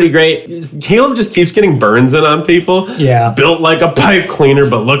 It's pretty great. Caleb just keeps getting burns in on people. Yeah. Built like a pipe cleaner,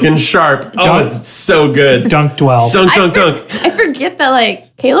 but looking sharp. Oh, Dunk. it's so good. Dunk 12. Dunk. I forget that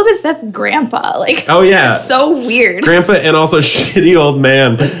like Caleb is Seth's grandpa. Like, Oh, yeah. it's so weird. Grandpa and also shitty old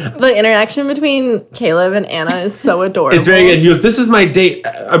man. The interaction between Caleb and Anna is so adorable. It's very good. He goes, this is my date,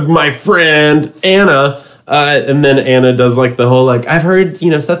 my friend, Anna. And then Anna does like the whole, like, I've heard,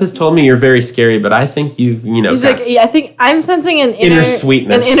 Seth has told me you're very scary, but I think you've, He's like, yeah, I think I'm sensing an Inner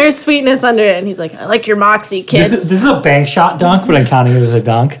sweetness. An inner sweetness under it. And he's like, I like your moxie, kid. This is a bank shot dunk, but I'm counting it as a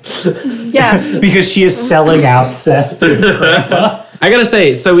dunk. Yeah. Because she is selling out Seth. I gotta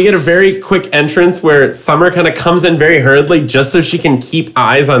say, so we get a very quick entrance where Summer kind of comes in very hurriedly just so she can keep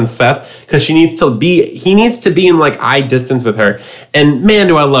eyes on Seth because he needs to be in like eye distance with her. And man,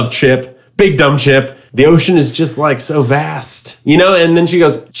 do I love Chip. Big dumb Chip. the ocean is just like so vast, you know? And then she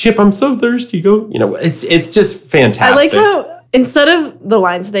goes, Chip, I'm so thirsty. Go, you know, it's just fantastic. I like how instead of the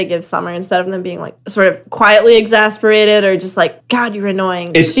lines they give Summer, instead of them being like sort of quietly exasperated or just like, God, you're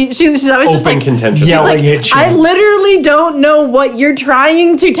annoying. She's always just like contentious. Yelling like, at you. I literally don't know what you're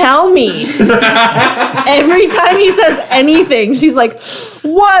trying to tell me. Every time he says anything, she's like,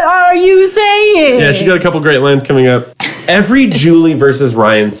 what are you saying? Yeah, she got a couple great lines coming up. Every Julie versus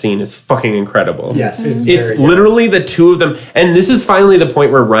Ryan scene is fucking incredible. Yes, It's very good. literally the two of them. And this is finally the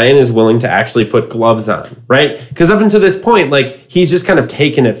point where Ryan is willing to actually put gloves on, right? Because up until this point, like, he's just kind of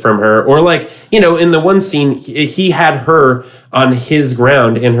taken it from her. Or like, you know, in the one scene, he had her on his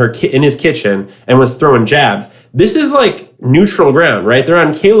ground in his kitchen and was throwing jabs. This is like neutral ground, right? They're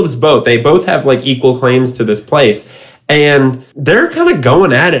on Caleb's boat. They both have like equal claims to this place. And they're kind of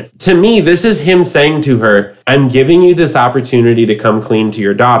going at it. To me, this is him saying to her, I'm giving you this opportunity to come clean to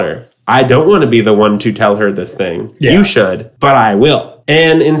your daughter. I don't want to be the one to tell her this thing. Yeah. You should, but I will.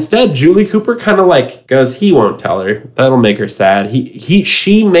 And instead, Julie Cooper kind of like goes, he won't tell her. That'll make her sad.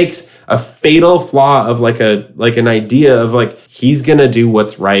 She makes a fatal flaw of like an idea of like, he's going to do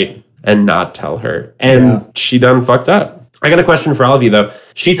what's right and not tell her. And she done fucked up. I got a question for all of you, though.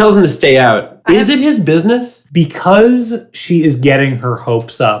 She tells him to stay out. Is it his business? Because she is getting her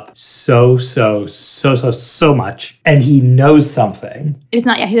hopes up so much, and he knows something. It's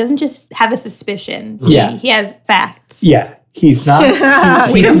not, he doesn't just have a suspicion. Yeah. He has facts. Yeah, he's not.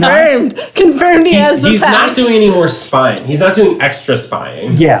 he's not. Confirmed he has the He's not facts. doing any more spying. He's not doing extra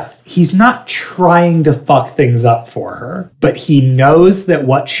spying. Yeah, he's not trying to fuck things up for her, but he knows that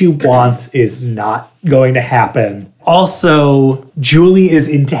what she wants is not going to happen. Also, Julie is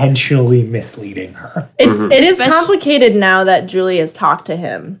intentionally misleading her. It is complicated now that Julie has talked to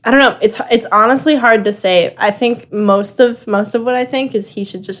him. I don't know. It's honestly hard to say. I think most of what I think is he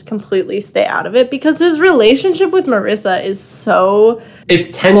should just completely stay out of it because his relationship with Marissa is so It's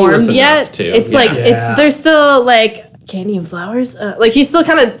tenuous enough, yet. too. It's Yeah. like they're still like candy and flowers. Like he's still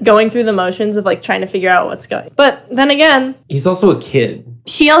kind of going through the motions of like trying to figure out what's going. But then again, He's also a kid.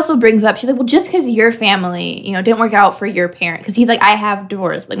 She also brings up, she's like, well, just because your family, you know, didn't work out for your parent, because he's like, I have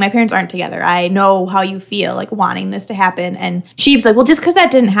divorced. Like, my parents aren't together. I know how you feel, like, wanting this to happen. And she's like, well, just because that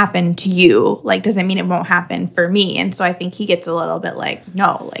didn't happen to you, like, doesn't mean it won't happen for me. And so I think he gets a little bit like,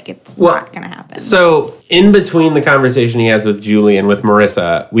 no, like, it's not going to happen. So, in between the conversation he has with Julie and with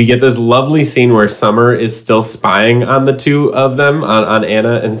Marissa, we get this lovely scene where Summer is still spying on the two of them, on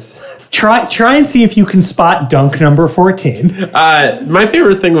Anna and Try and see if you can spot dunk number 14. my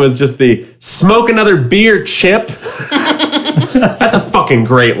favorite thing was just the smoke another beer, Chip. That's a fucking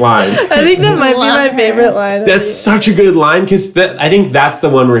great line. I think that might be my favorite line. That's such a good line because I think that's the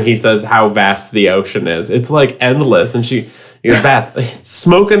one where he says how vast the ocean is. It's like endless, and she goes vast.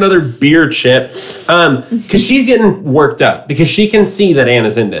 Smoke another beer, Chip, because she's getting worked up because she can see that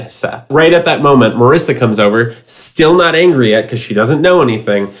Anna's into Seth. Right at that moment, Marissa comes over, still not angry yet because she doesn't know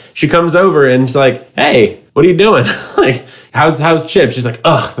anything. She comes over and she's like, "Hey, what are you doing? Like, how's Chip?" She's like,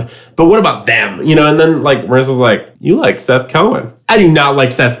 "Ugh, but what about them?" You know, and then like Marissa's like, "You like Seth Cohen? I do not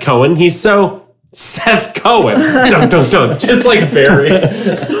like Seth Cohen. He's so Seth Cohen." Dun dun dun. Just like Barry.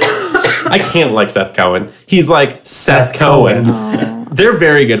 I can't like Seth Cohen. He's like Seth Cohen. They're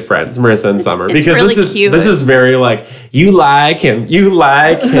very good friends, Marissa and Summer, because really this cute. is very like you like him,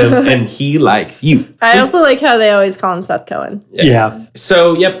 and he likes you. I also like how they always call him Seth Cohen. Yeah.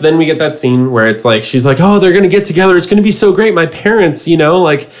 So, yep, then we get that scene where it's like, she's like, oh, they're going to get together. It's going to be so great. My parents, you know,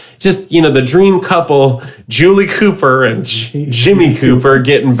 like, just, you know, the dream couple, Julie Cooper and Jimmy Cooper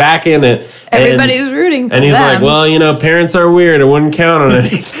getting back in it. Everybody's rooting for And he's them. like, well, you know, parents are weird. I wouldn't count on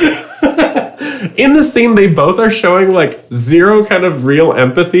anything. In the scene, they both are showing, like, zero kind of real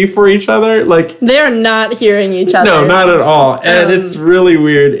empathy for each other. Like, They're not hearing each other. no, not at all. And it's really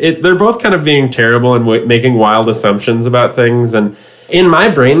weird. They're both kind of being terrible and making wild assumptions about things. And in my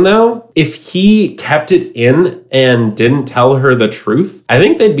brain, though, if he kept it in and didn't tell her the truth, I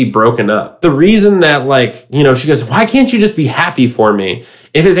think they'd be broken up. The reason that, like, you know, she goes, why can't you just be happy for me?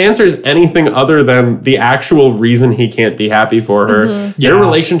 If his answer is anything other than the actual reason he can't be happy for her, their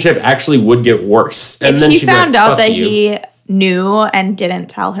relationship actually would get worse. And if then she she'd be found like, out "Fuck that you." he knew and didn't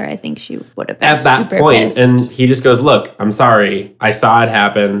tell her, I think she would have been At that super point, pissed. and he just goes, look, I'm sorry. I saw it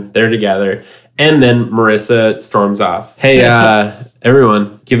happen. They're together. And then Marissa storms off. Hey,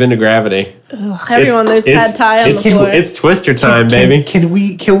 everyone, give in to gravity. Everyone, there's pad thai on the floor. It's Twister time, baby. Can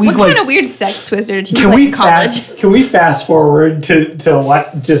we what like kind of weird sex twister did she can like we in college? can we fast forward to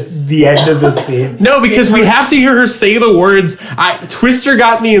what just the end of the scene? No, because we have to hear her say the words, Twister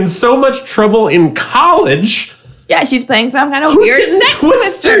got me in so much trouble in college. Yeah, she's playing some kind of Who's weird getting sex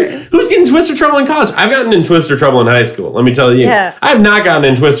twister. Who's getting twister trouble in college? I've gotten in twister trouble in high school. Let me tell you. Yeah. I have not gotten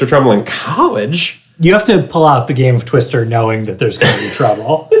in twister trouble in college. You have to pull out the game of Twister knowing that there's going to be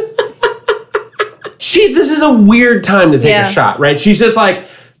trouble. This is a weird time to take Yeah. a shot, right? She's just like,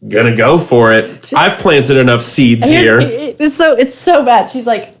 gonna go for it. I've planted enough seeds here. It's so bad. She's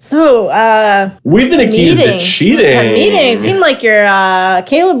like, We've been accused meeting. of cheating. At meeting. It seemed like your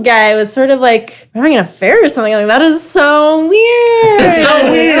Caleb guy was sort of like having an affair or something. Like, that is so weird. It's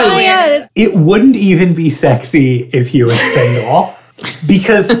so weird. Oh my God. It wouldn't even be sexy if he was single.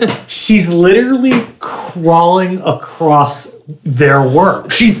 Because she's literally crawling across their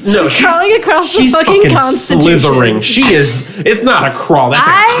work. She's crawling across the she's fucking fucking Constitution. slithering. She is. It's not a crawl. That's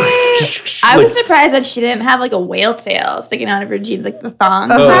I was surprised that she didn't have like a whale tail sticking out of her jeans, like the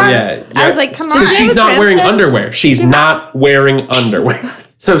thong. Oh yeah. I was like, come on. Because she's have a not wearing trans underwear. She's not wearing underwear.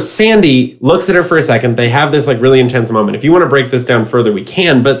 So Sandy looks at her for a second. They have this like really intense moment. If you want to break this down further, we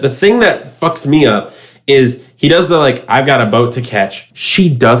can. But the thing that fucks me up is he does the like, I've got a boat to catch.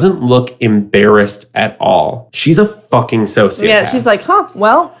 She doesn't look embarrassed at all. She's a fucking sociopath. Yeah, she's like,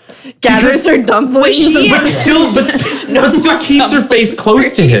 well, gathers her dumplings. she and- But still keeps her face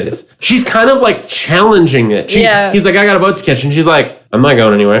close to his. She's kind of like challenging it. Yeah. He's like, I got a boat to catch. And she's like, I'm not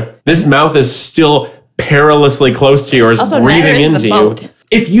going anywhere. This mouth is still perilously close to yours, Also, breathing neither is the into you. boat.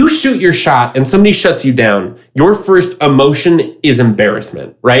 If you shoot your shot and somebody shuts you down, your first emotion is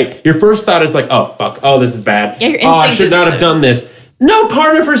embarrassment, right? Your first thought is like, oh, fuck. Oh, this is bad. Yeah, your oh, I instinct should is not to- have done this. No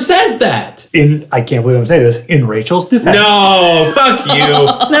part of her says that. I can't believe I'm saying this, in Rachel's defense. No, fuck you.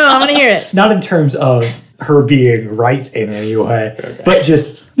 No, I'm gonna hear it. Not in terms of her being right in any way, but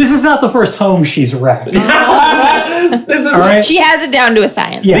just, this is not the first home she's wrecked. This is All right? She has it down to a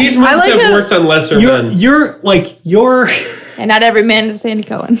science. Yeah. These moves I like have how- worked on lesser men. You're And not every man is Sandy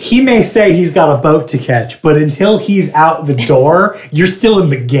Cohen. he may say he's got a boat to catch, but until he's out the door, you're still in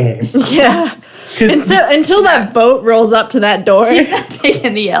the game. Yeah. 'Cause- Until that boat rolls up to that door. She's not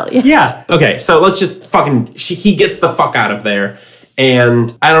taking the L yet. yeah. Okay, so let's just fucking. He gets the fuck out of there.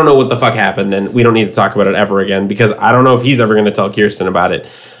 And I don't know what the fuck happened, and we don't need to talk about it ever again because I don't know if he's ever going to tell Kirsten about it.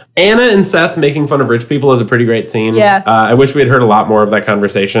 Anna and Seth making fun of rich people is a pretty great scene. Yeah. I wish we had heard a lot more of that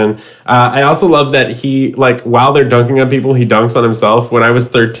conversation. I also love that he, like, while they're dunking on people, he dunks on himself. When I was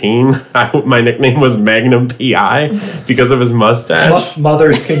 13, my nickname was Magnum P.I. because of his mustache.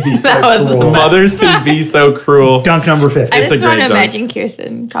 Mothers can be so That was the cruel. Mothers can be so cruel. Dunk number 50. I It's just a want great to dunk. imagine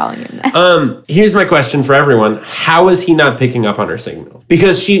Kirsten calling him that. Here's my question for everyone. How is he not picking up on her signal?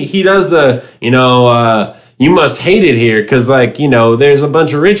 Because he does the, you must hate it here because, like, there's a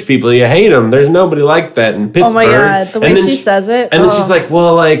bunch of rich people. You hate them. There's nobody like that in Pittsburgh. Oh my God, the way And then she says it. And then Oh. she's like,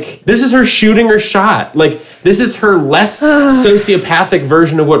 well, like, this is her shooting her shot. Like, this is her less sociopathic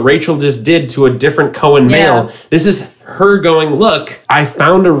version of what Rachel just did to a different Cohen male. Yeah. This is her going, look, I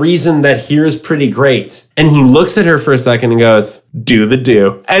found a reason that here is pretty great. And he looks at her for a second and goes, do the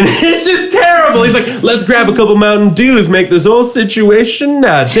do. And it's just terrible. He's like, let's grab a couple Mountain Dews, make this whole situation,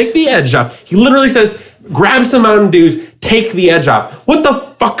 take the edge off. He literally says, grab some Mountain Dews, take the edge off. What the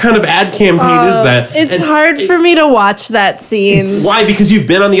fuck kind of ad campaign is that? It's And hard for me to watch that scene. Why? Because you've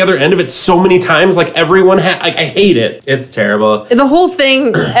been on the other end of it so many times. Like everyone, I hate it. It's terrible. The whole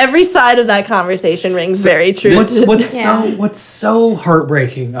thing, every side of that conversation rings very true. What's so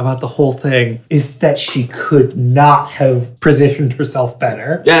heartbreaking about the whole thing is that she could not have positioned herself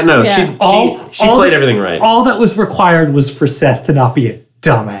better. Yeah, no, Yeah. she played everything right. All that was required was for Seth to not be a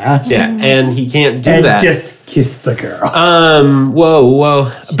dumbass. Yeah, and he can't do And that. just kiss the girl.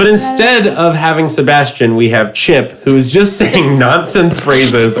 Whoa. But instead of having Sebastian, we have Chip, who's just saying nonsense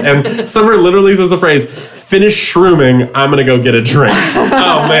phrases. And Summer literally says the phrase, finish shrooming, I'm going to go get a drink.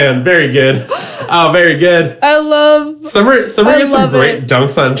 Oh, man. Very good. Oh, very good. I love. Summer gets some love great it.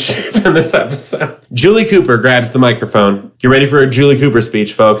 dunks on Chip in this episode. Julie Cooper grabs the microphone. Get ready for a Julie Cooper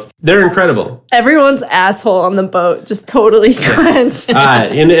speech, folks. They're incredible. Everyone's asshole on the boat just totally clenched.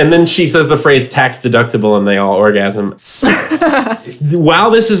 And then she says the phrase tax deductible and they all orgasm.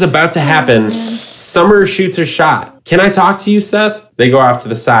 While this is about to happen, Summer shoots her shot. Can I talk to you, Seth? They go off to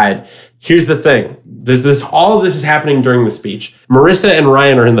the side. Here's the thing. All of this is happening during the speech. Marissa and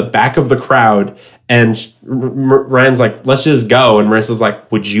Ryan are in the back of the crowd, and Ryan's like, let's just go. And Marissa's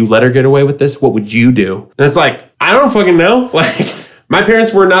like, would you let her get away with this? What would you do? And it's like, I don't fucking know. Like, my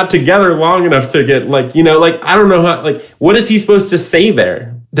parents were not together long enough to get, I don't know how, what is he supposed to say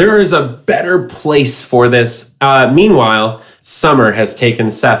there? There is a better place for this. Meanwhile, Summer has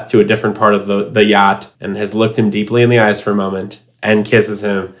taken Seth to a different part of the yacht and has looked him deeply in the eyes for a moment and kisses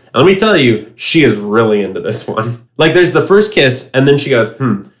him. And let me tell you, she is really into this one. Like, there's the first kiss, and then she goes,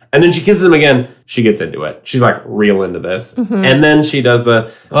 And then she kisses him again. She gets into it. She's like real into this. And then she does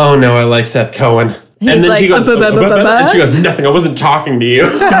the, oh no, I like Seth Cohen. And He's then like, she goes, "Ba-ba-ba-ba-ba." and she goes, nothing. I wasn't talking to you.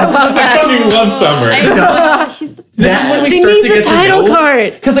 I fucking love Summer. She's This is when we She start needs to a get title to know,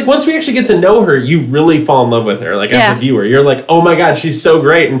 card. because like once we actually get to know her, you really fall in love with her. Like as Yeah. a viewer, you're like, oh my god, she's so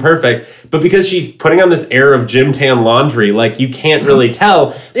great and perfect. But because she's putting on this air of gym tan laundry, like you can't really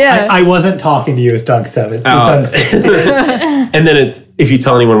tell. Yeah. I wasn't talking to you as Dunk 7. It was Oh. Dunk 6. And then it's, if you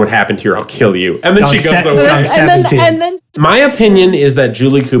tell anyone what happened here, I'll kill you. And then she Dunk goes se- away. Dunk and then 17. and then My opinion is that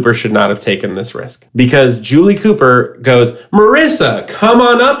Julie Cooper should not have taken this risk because Julie Cooper goes, Marissa, come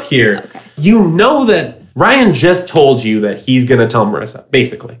on up here. You know that Ryan just told you that he's going to tell Marissa,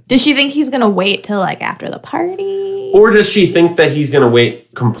 basically. Does she think he's gonna wait till like after the party? Or does she think that he's going to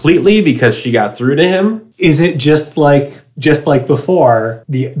wait completely because she got through to him? Is it just like before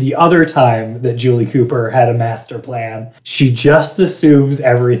the other time that Julie Cooper had a master plan? She just assumes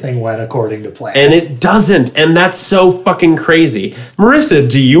everything went according to plan. And it doesn't. And that's so fucking crazy. Marissa,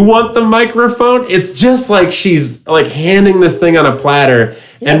 do you want the microphone? It's just like she's like handing this thing on a platter.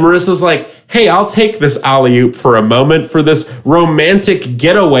 And Marissa's like, hey, I'll take this alley-oop for a moment for this romantic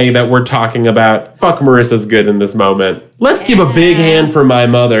getaway that we're talking about. Fuck, Marissa's good in this moment. Let's give a big hand for my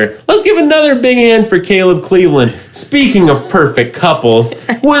mother. Let's give another big hand for Caleb Cleveland. Speaking of perfect couples,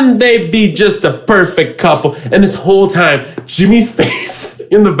 wouldn't they be just a perfect couple? And this whole time, Jimmy's face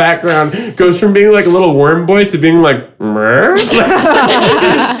in the background goes from being like a little worm boy to being like, "Mer?"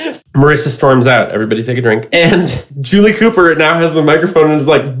 Marissa storms out. Everybody take a drink. And Julie Cooper now has the microphone and is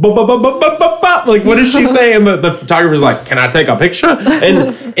like, "Bop, bop, bop, bop, bop, bop, bop." Like, what does she say? And the photographer's like, can I take a picture?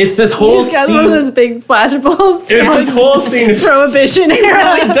 And it's this whole he's got scene. one of those big flash bulbs. It's this whole scene of Prohibition It era.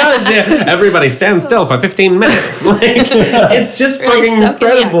 really does, yeah. Everybody stand still for 15 minutes. Like, it's just Really fucking soaking the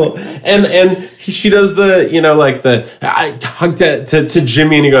incredible. And she does the, I hugged to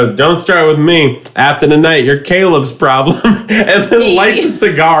Jimmy and he goes, don't start with me. After tonight, you're Caleb's problem. And then lights a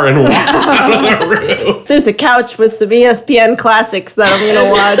cigar and walks out of the room. There's a couch with some ESPN classics that I'm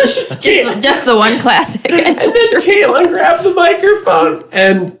gonna watch. Just the one classic. And then Caitlin grabbed the microphone.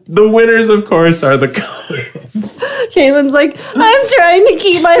 And the winners, of course, are the Coens. Caitlin's like, I'm trying to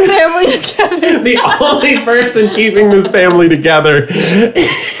keep my family together. The only person keeping this family together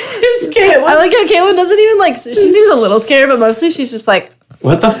is Caitlin. I like how Caitlin doesn't even like. She seems a little scared, but mostly she's just like.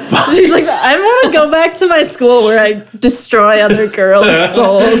 What the fuck? She's like, I want to go back to my school where I destroy other girls'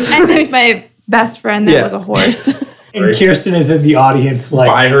 souls. I miss my best friend that Yeah. was a horse. And Kirsten is in the audience, like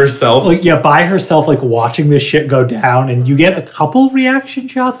By herself. by herself, like watching this shit go down, and you get a couple reaction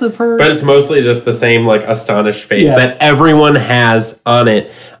shots of her. But it's mostly just the same like astonished face Yeah. that everyone has on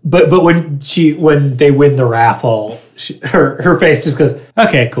it. But when they win the raffle, her face just goes,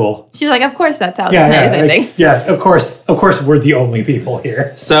 okay, cool. She's like, of course that's how Yeah, this night is like, ending. yeah. Of course, we're the only people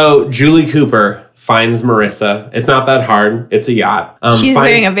here. So Julie Cooper finds Marissa. It's not that hard. It's a yacht. She's finds,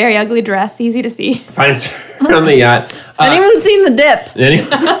 wearing a very ugly dress, easy to see. finds her on the yacht. Anyone's seen the dip?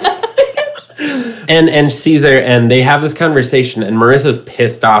 Anyways. and sees her, and they have this conversation, and Marissa's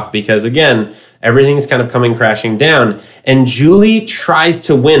pissed off because again, everything's kind of coming crashing down. And Julie tries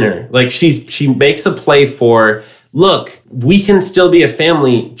to win her. Like she makes a play for, look, we can still be a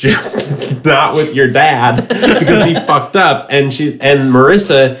family, just not with your dad because he fucked up. And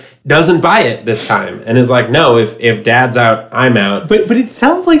Marissa doesn't buy it this time and is like, no, if dad's out, I'm out. But it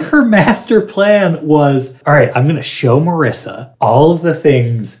sounds like her master plan was, all right, I'm going to show Marissa all of the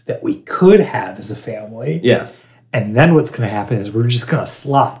things that we could have as a family. Yes. And then what's going to happen is we're just going to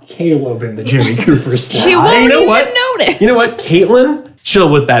slot Caleb in the Jimmy Cooper slot. She won't you know even what? notice. You know what? Caitlin, chill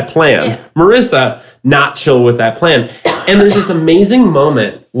with that plan. Yeah. Marissa, not chill with that plan. And there's this amazing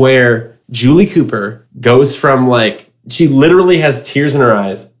moment where Julie Cooper goes from like, she literally has tears in her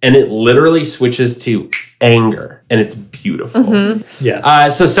eyes and it literally switches to anger and it's beautiful.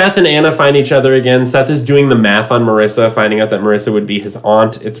 Yes. So Seth and Anna find each other again. Seth is doing the math on Marissa, finding out that Marissa would be his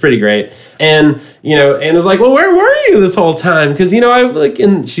aunt. It's pretty great. And, Anna's like, well, where were you this whole time? Because, I like,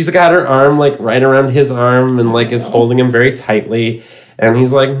 and she's got her arm like right around his arm and like is holding him very tightly. And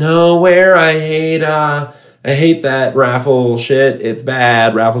he's like, nowhere. I hate that raffle shit. It's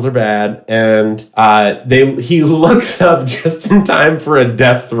bad. Raffles are bad. And he looks up just in time for a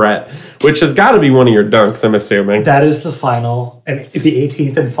death threat, which has got to be one of your dunks, I'm assuming. That is the final, and the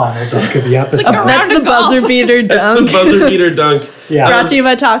 18th and final dunk of the episode. That's the Round of golf. buzzer beater That's the dunk. buzzer beater dunk. Yeah. Brought to you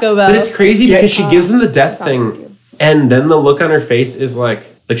by Taco Bell. But it's crazy Yeah. because she gives him the death thing, and then the look on her face is like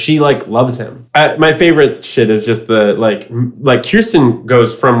she like loves him. My favorite shit is just the like Kirsten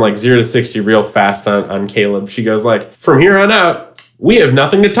goes from like 0 to 60 real fast on Caleb. She goes like, from here on out, we have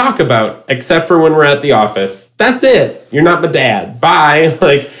nothing to talk about except for when we're at the office. That's it. You're not my dad.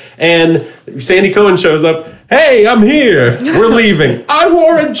 Bye. And Sandy Cohen shows up. Hey, I'm here. We're leaving. I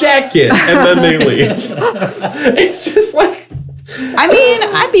wore a jacket. And then they leave. It's just like... I mean,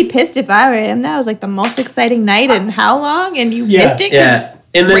 I'd be pissed if I were him. That was like the most exciting night in how long? And you missed it because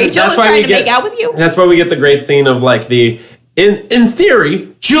And then Rachel was trying to make out with you? That's why we get the great scene of like in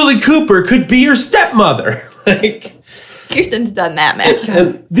theory, Julie Cooper could be your stepmother. Kirsten's done that,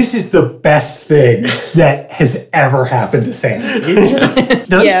 man. This is the best thing that has ever happened to Sandy.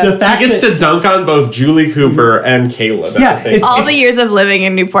 The fact he gets to dunk on both Julie Cooper and Caleb. Yeah, at the same time. All the years of living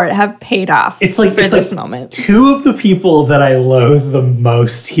in Newport have paid off it's like for it's this like moment. Two of the people that I loathe the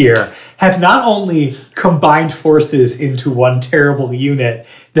most here have not only combined forces into one terrible unit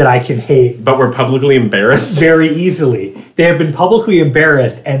that I can hate, But we're publicly embarrassed. very easily. They have been publicly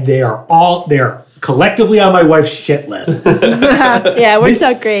embarrassed, and they're collectively on my wife's shit list. Yeah, it works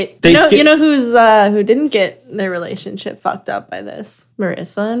out great. they skip- You know who didn't get their relationship fucked up by this?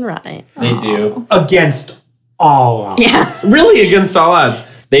 Marissa and Ryan. They do. Against all odds. Yes. Really against all odds.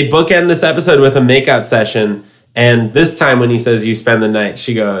 They bookend this episode with a makeout session, and this time when he says you spend the night,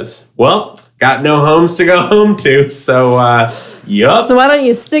 she goes, well, got no homes to go home to, so yup. So why don't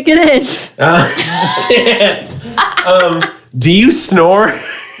you stick it in? Shit. Do you snore?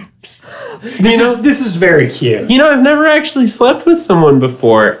 This is very cute. You know, I've never actually slept with someone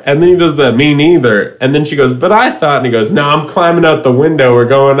before. And then he does the, me neither. And then she goes, but I thought, and he goes, no, I'm climbing out the window or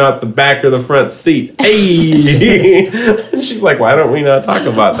going out the back or the front seat. Hey! And she's like, why don't we not talk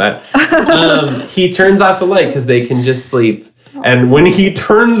about that? He turns off the light because they can just sleep. And when he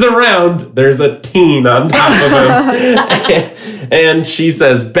turns around, there's a teen on top of him. And she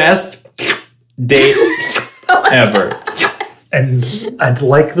says, best date ever. And I'd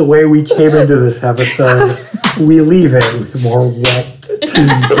like the way we came into this episode. We leave it with more wet teen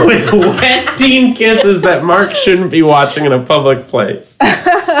kisses. With wet teen kisses that Mark shouldn't be watching in a public place.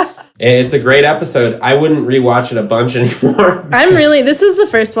 It's a great episode. I wouldn't rewatch it a bunch anymore. This is the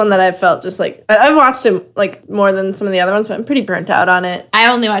first one that I've felt just like, I've watched it like more than some of the other ones, but I'm pretty burnt out on it. I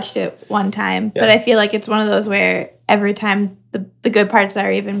only watched it one time, but I feel like it's one of those where every time the good parts are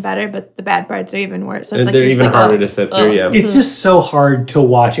even better, but the bad parts are even worse. So it's like They're you're even just harder to sit through, yeah. It's just so hard to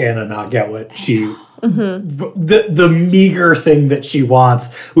watch Anna not get what she... The meager thing that she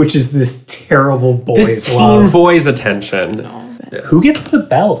wants, which is this terrible boy's This teen love. boy's attention. Who gets the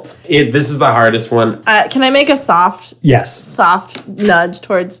belt? This is the hardest one. Can I make a soft Yes. nudge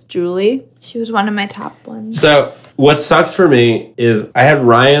towards Julie? She was one of my top ones. So what sucks for me is I had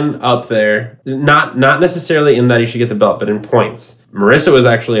Ryan up there, not necessarily in that he should get the belt, but in points. Marissa was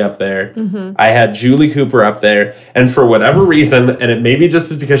actually up there. I had Julie Cooper up there. And for whatever reason, and it maybe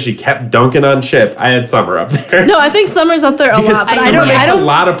just is because she kept dunking on Chip, I had Summer up there. No, I think Summer's up there a Because lot, but Summer makes I a don't.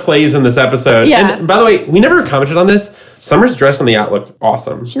 lot of plays in this episode. Yeah. And by the way, we never commented on this. Summer's dress on the yacht looked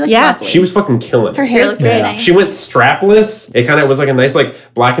awesome. She looked Yeah. lovely. She was fucking killing Her it. hair looked very Yeah. nice. She went strapless. It kind of was like a nice like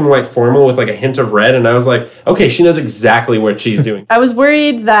black and white formal with like a hint of red. And I was like, okay, she knows exactly what she's doing. I was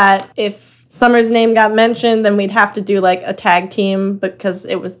worried that if Summer's name got mentioned, then we'd have to do like a tag team because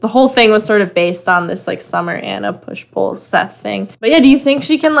the whole thing was sort of based on this like Summer Anna push pull Seth thing. But yeah, do you think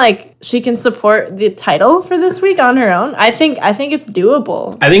she can support the title for this week on her own? I think it's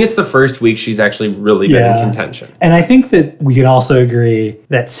doable. I think it's the first week she's actually really been in contention. And I think that we can also agree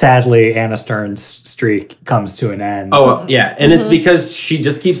that sadly Anna Stern's streak comes to an end. Oh, yeah. And it's because she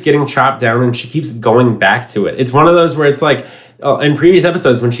just keeps getting chopped down and she keeps going back to it. It's one of those where it's like, in previous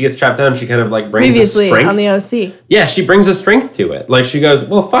episodes, when she gets chopped down, she kind of like brings Previously a strength. on the OC. Yeah, she brings a strength to it. Like she goes,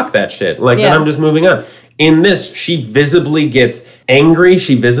 well, fuck that shit. Like then Yeah. I'm just moving on. In this, she visibly gets angry.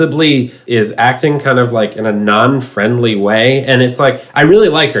 She visibly is acting kind of like in a non-friendly way. And it's like, I really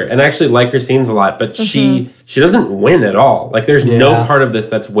like her and I actually like her scenes a lot, but she doesn't win at all. Like there's no part of this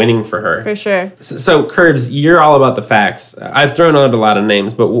that's winning for her. For sure. So, Curbs, you're all about the facts. I've thrown out a lot of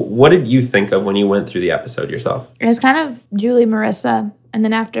names, but what did you think of when you went through the episode yourself? It was kind of Julie, Marissa, and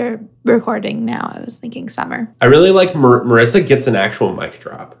then after recording now, I was thinking Summer. I really like Marissa gets an actual mic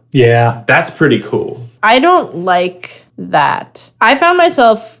drop. Yeah. That's pretty cool. I don't like that. I found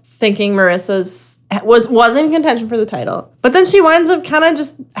myself thinking Marissa's was in contention for the title, but then she winds up kind of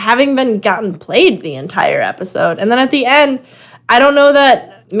just having been gotten played the entire episode, and then at the end, I don't know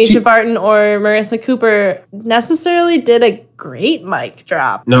that Misha Barton or Marissa Cooper necessarily did a great mic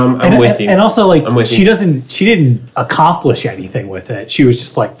drop. No, I'm with you. And also, like, I'm with she you. didn't accomplish anything with it. She was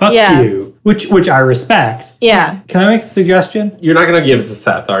just like, fuck Yeah. you, which I respect. Yeah. Can I make a suggestion? You're not going to give it to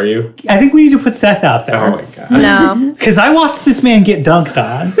Seth, are you? I think we need to put Seth out Oh, my there. God. No. Because I watched this man get dunked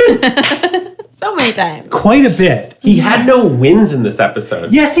on. So many times. Quite a bit. He had no wins in this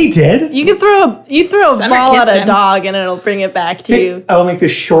episode. Yes, he did. You can throw a Summer ball at kissed a him. dog and it'll bring it back to you. I will make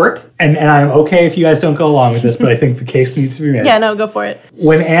this short, and I'm okay if you guys don't go along with this, but I think the case needs to be made. Yeah, no, go for it.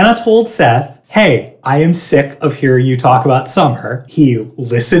 When Anna told Seth, hey, I am sick of hearing you talk about Summer, he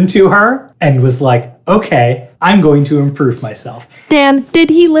listened to her and was like, okay, I'm going to improve myself. Dan,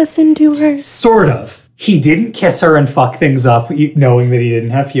 did he listen to her? Sort of. He didn't kiss her and fuck things up, knowing that he didn't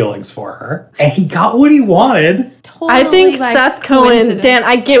have feelings for her. And he got what he wanted. I think Totally, like, Seth Cohen, coincidence. Dan,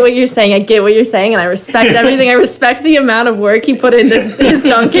 I get what you're saying. I get what you're saying, and I respect everything. I respect the amount of work he put into his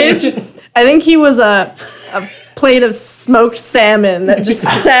dunkage. I think he was a plate of smoked salmon that just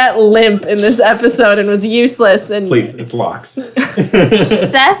sat limp in this episode and was useless. And Please, it's locks.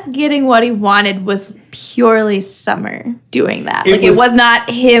 Seth getting what he wanted was purely Summer doing that. It Like, was- it was not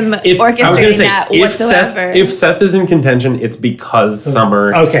him I was gonna orchestrating say, that if whatsoever. If Seth is in contention, it's because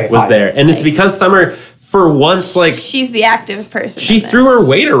Summer Okay, was fine. there. And it's because Summer, for once, like, She's the active person. she in this. threw her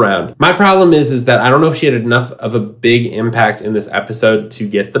weight around. My problem is that I don't know if she had enough of a big impact in this episode to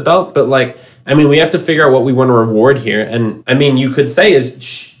get the belt, but like, I mean, we have to figure out what we want to reward here. And I mean, you could say is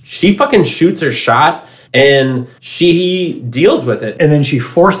she fucking shoots her shot and she deals with it. And then she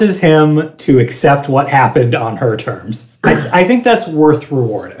forces him to accept what happened on her terms. I think that's worth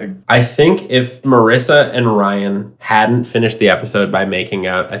rewarding. I think if Marissa and Ryan hadn't finished the episode by making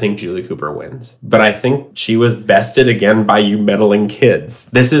out, I think Julie Cooper wins. But I think she was bested again by you meddling kids.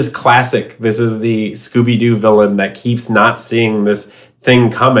 This is classic. This is the Scooby-Doo villain that keeps not seeing this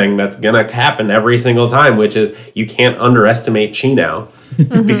thing coming that's gonna happen every single time, which is you can't underestimate Chino.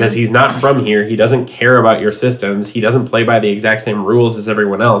 Because he's not from here. He doesn't care about your systems. He doesn't play by the exact same rules as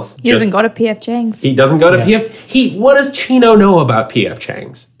everyone else. He doesn't go to PF Chang's. He doesn't go to Yeah. PF. What does Chino know about PF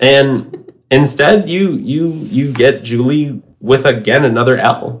Chang's? And instead, you get Julie with again another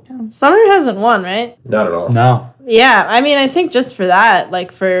L. Summer hasn't won, right? Not at all. No. Yeah, I mean, I think just for that,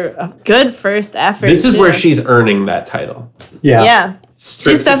 like for a good first effort. This is too. where she's earning that title. Yeah. Yeah.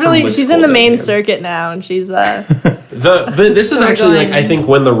 Strips She's it from definitely Liz she's in the Golden main hands. circuit now, and she's This is So we're actually like going- I think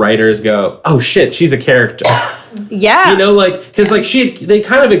when the writers go, oh shit, she's a character. yeah. You know, like because like they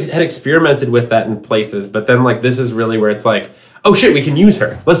kind of had experimented with that in places, but then like this is really where it's like, oh shit, we can use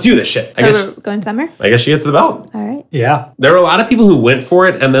her. Let's do this shit. So we're going Summer? I guess she gets the belt. All right. Yeah. There were a lot of people who went for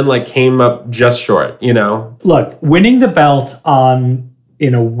it and then like came up just short. You know, Look, winning the belt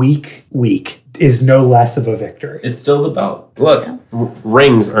in a week is no less of a victory. it's still the belt. Look,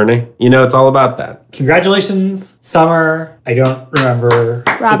 rings, Ernie. You know, it's all about that. Congratulations, Summer. I don't remember.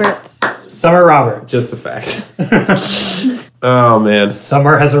 Roberts. Summer Roberts. Just the fact. Oh man,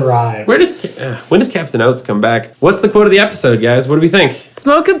 Summer has arrived. when does Captain Oates come back? What's the quote of the episode, guys? What do we think?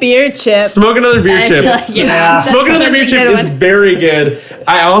 Smoke a beer, Chip. Smoke another beer I chip. feel like, yeah, Yeah. Smoke another that's beer a chip good is one. very good.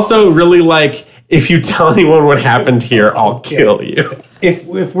 I also really like if you tell anyone what happened here, I'll kill you.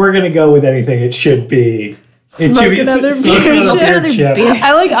 If we're gonna go with anything, it should be. Smoke another smoke beer another chip. beer chip.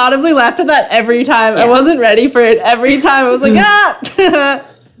 I like audibly laughed at that every time. I wasn't ready for it every time. I was like, ah.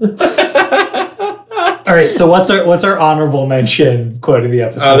 All right, so what's our honorable mention quote of the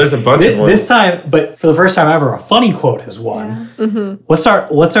episode? Oh, there's a bunch of ones. This time, but for the first time ever, a funny quote has won. What's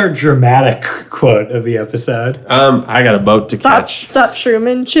our dramatic quote of the episode? I got a boat to Stop, catch. stop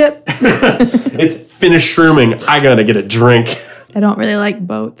shrooming, Chip. It's finished shrooming. I gotta get a drink. I don't really like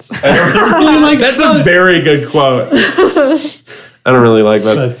boats. That's a very good quote. I don't really like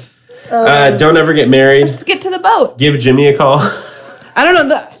that. That's Don't ever get married. Let's get to the boat. Give Jimmy a call. I don't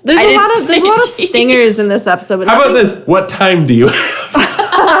know. There's I a didn't lot of say stingers in this episode. But How about nothing- this? What time do you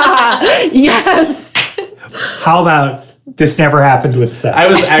have? Yes. how about this never happened with Seth? I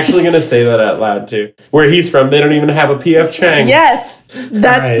was actually going to say that out loud too. Where he's from, they don't even have a PF Chang. Yes.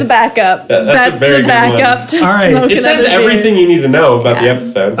 That's right. the backup. that's a That's very the good backup to All right. smoke It says another beer. everything you need to know about the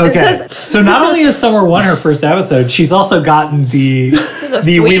episode. Okay, so not only has Summer won her first episode, she's also gotten the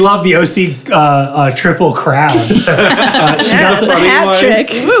We sweet- Love the OC triple crown. She got The funny hat one. trick.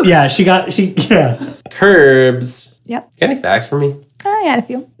 yeah. Curbs. Yep. Got any facts for me? I had a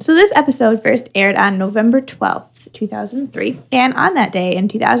few. So this episode first aired on November 12th, 2003. And on that day in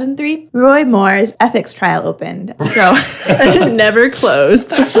 2003, Roy Moore's ethics trial opened. So, Never closed.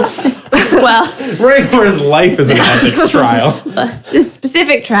 well, Roy Moore's life is an ethics trial. this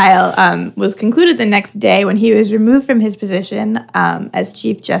specific trial was concluded the next day when he was removed from his position as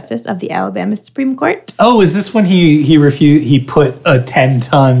Chief Justice of the Alabama Supreme Court. Oh, is this when he refused? He put a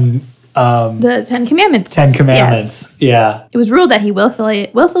 10-ton The Ten Commandments. Ten Yes. Commandments. Yeah. It was ruled that he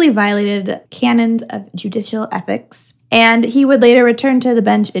willfully violated canons of judicial ethics. And he would later return to the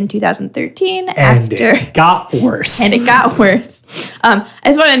bench in 2013 And after. it got worse. And it got worse. I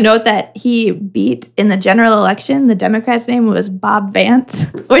just want to note that he beat in the general election. The Democrat's name was Bob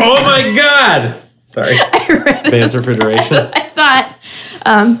Vance. Which Oh my God! Sorry. I read it. Vance Refrigeration. I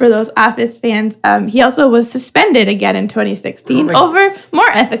thought for those Office fans, he also was suspended again in 2016 over more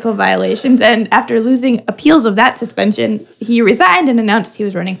ethical violations. And after losing appeals of that suspension, he resigned and announced he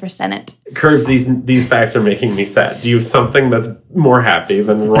was running for Senate. Curbs, these facts are making me sad. Do you have something that's more happy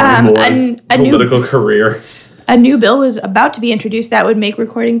than Ron Moore's a new- political career? A new bill was about to be introduced that would make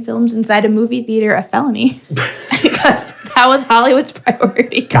recording films inside a movie theater a felony. Because that was Hollywood's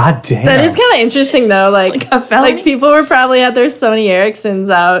priority. God damn. That is kind of interesting, though. Like a felony? like people were probably at their Sony Ericssons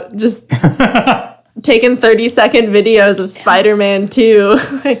out just taking 30-second videos of Spider-Man 2.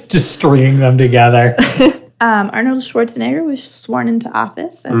 Like, Just stringing them together. Arnold Schwarzenegger was sworn into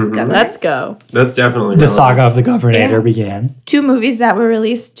office as governor. let's go. That's definitely The relevant. saga of the Governator began. 2 movies that were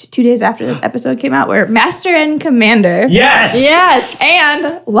released 2 days after this episode came out were Master and Commander Yes! Yes.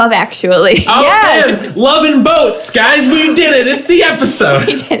 and Love Actually. Oh, Yes! man. Love and boats, guys. We did it. It's the episode.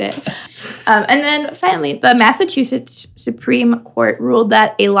 We did it. And then finally, the Massachusetts Supreme Court ruled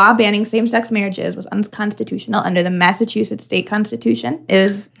that a law banning same-sex marriages was unconstitutional under the Massachusetts state constitution. It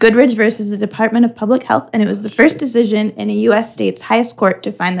was Goodridge versus the Department of Public Health, and it was the first decision in a U.S. state's highest court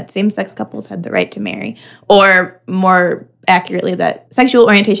to find that same-sex couples had the right to marry, or more accurately, that sexual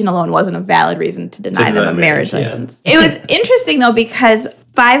orientation alone wasn't a valid reason to deny them a marriage license. It was interesting, though, because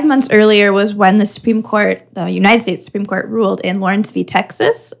 5 months earlier was when the Supreme Court, the United States Supreme Court, ruled in Lawrence v.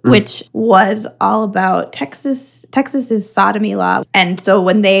 Texas, which was all about Texas's sodomy law. And so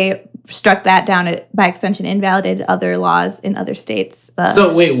when they struck that down, it by extension invalidated other laws in other states.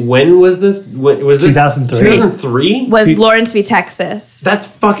 So wait, when was this? Was this 2003. 2003? Was Lawrence v. Texas. That's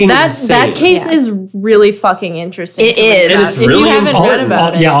fucking insane. That case Yeah. is really fucking interesting. It to read is. And about. it's if really you haven't read important.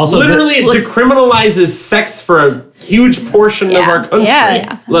 about it. Yeah, also Literally, it decriminalizes sex for a huge portion of our country.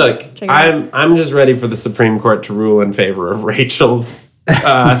 Yeah. Look, Check it out. I'm just ready for the Supreme Court to rule in favor of Rachel's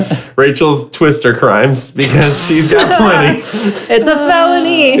Twister crimes because she's got plenty. It's a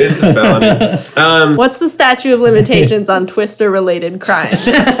felony. It's a felony. What's the statute of limitations on Twister-related crimes?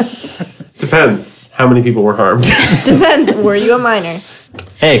 Depends how many people were harmed. Depends. Were you a minor?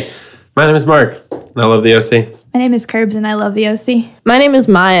 Hey, my name is Mark. And I love the OC. My name is Curbs, and I love the OC. My name is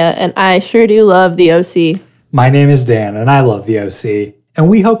Maya, and I sure do love the OC. My name is Dan, and I love the OC. And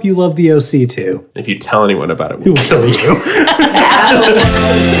we hope you love the OC too. If you tell anyone about it, we'll kill you.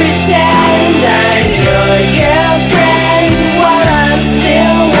 Pretend I'm your girlfriend while I'm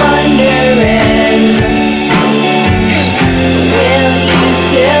still wondering. Will you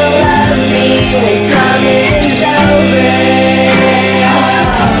still love me when summer is over?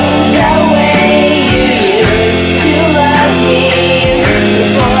 The way you used to love me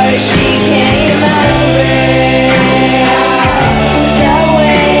before she came over. The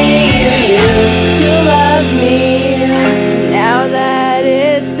way you used to love me. Now that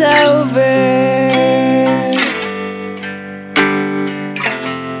it's over.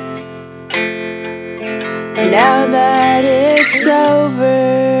 Now that it's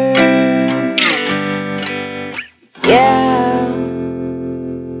over. Yeah.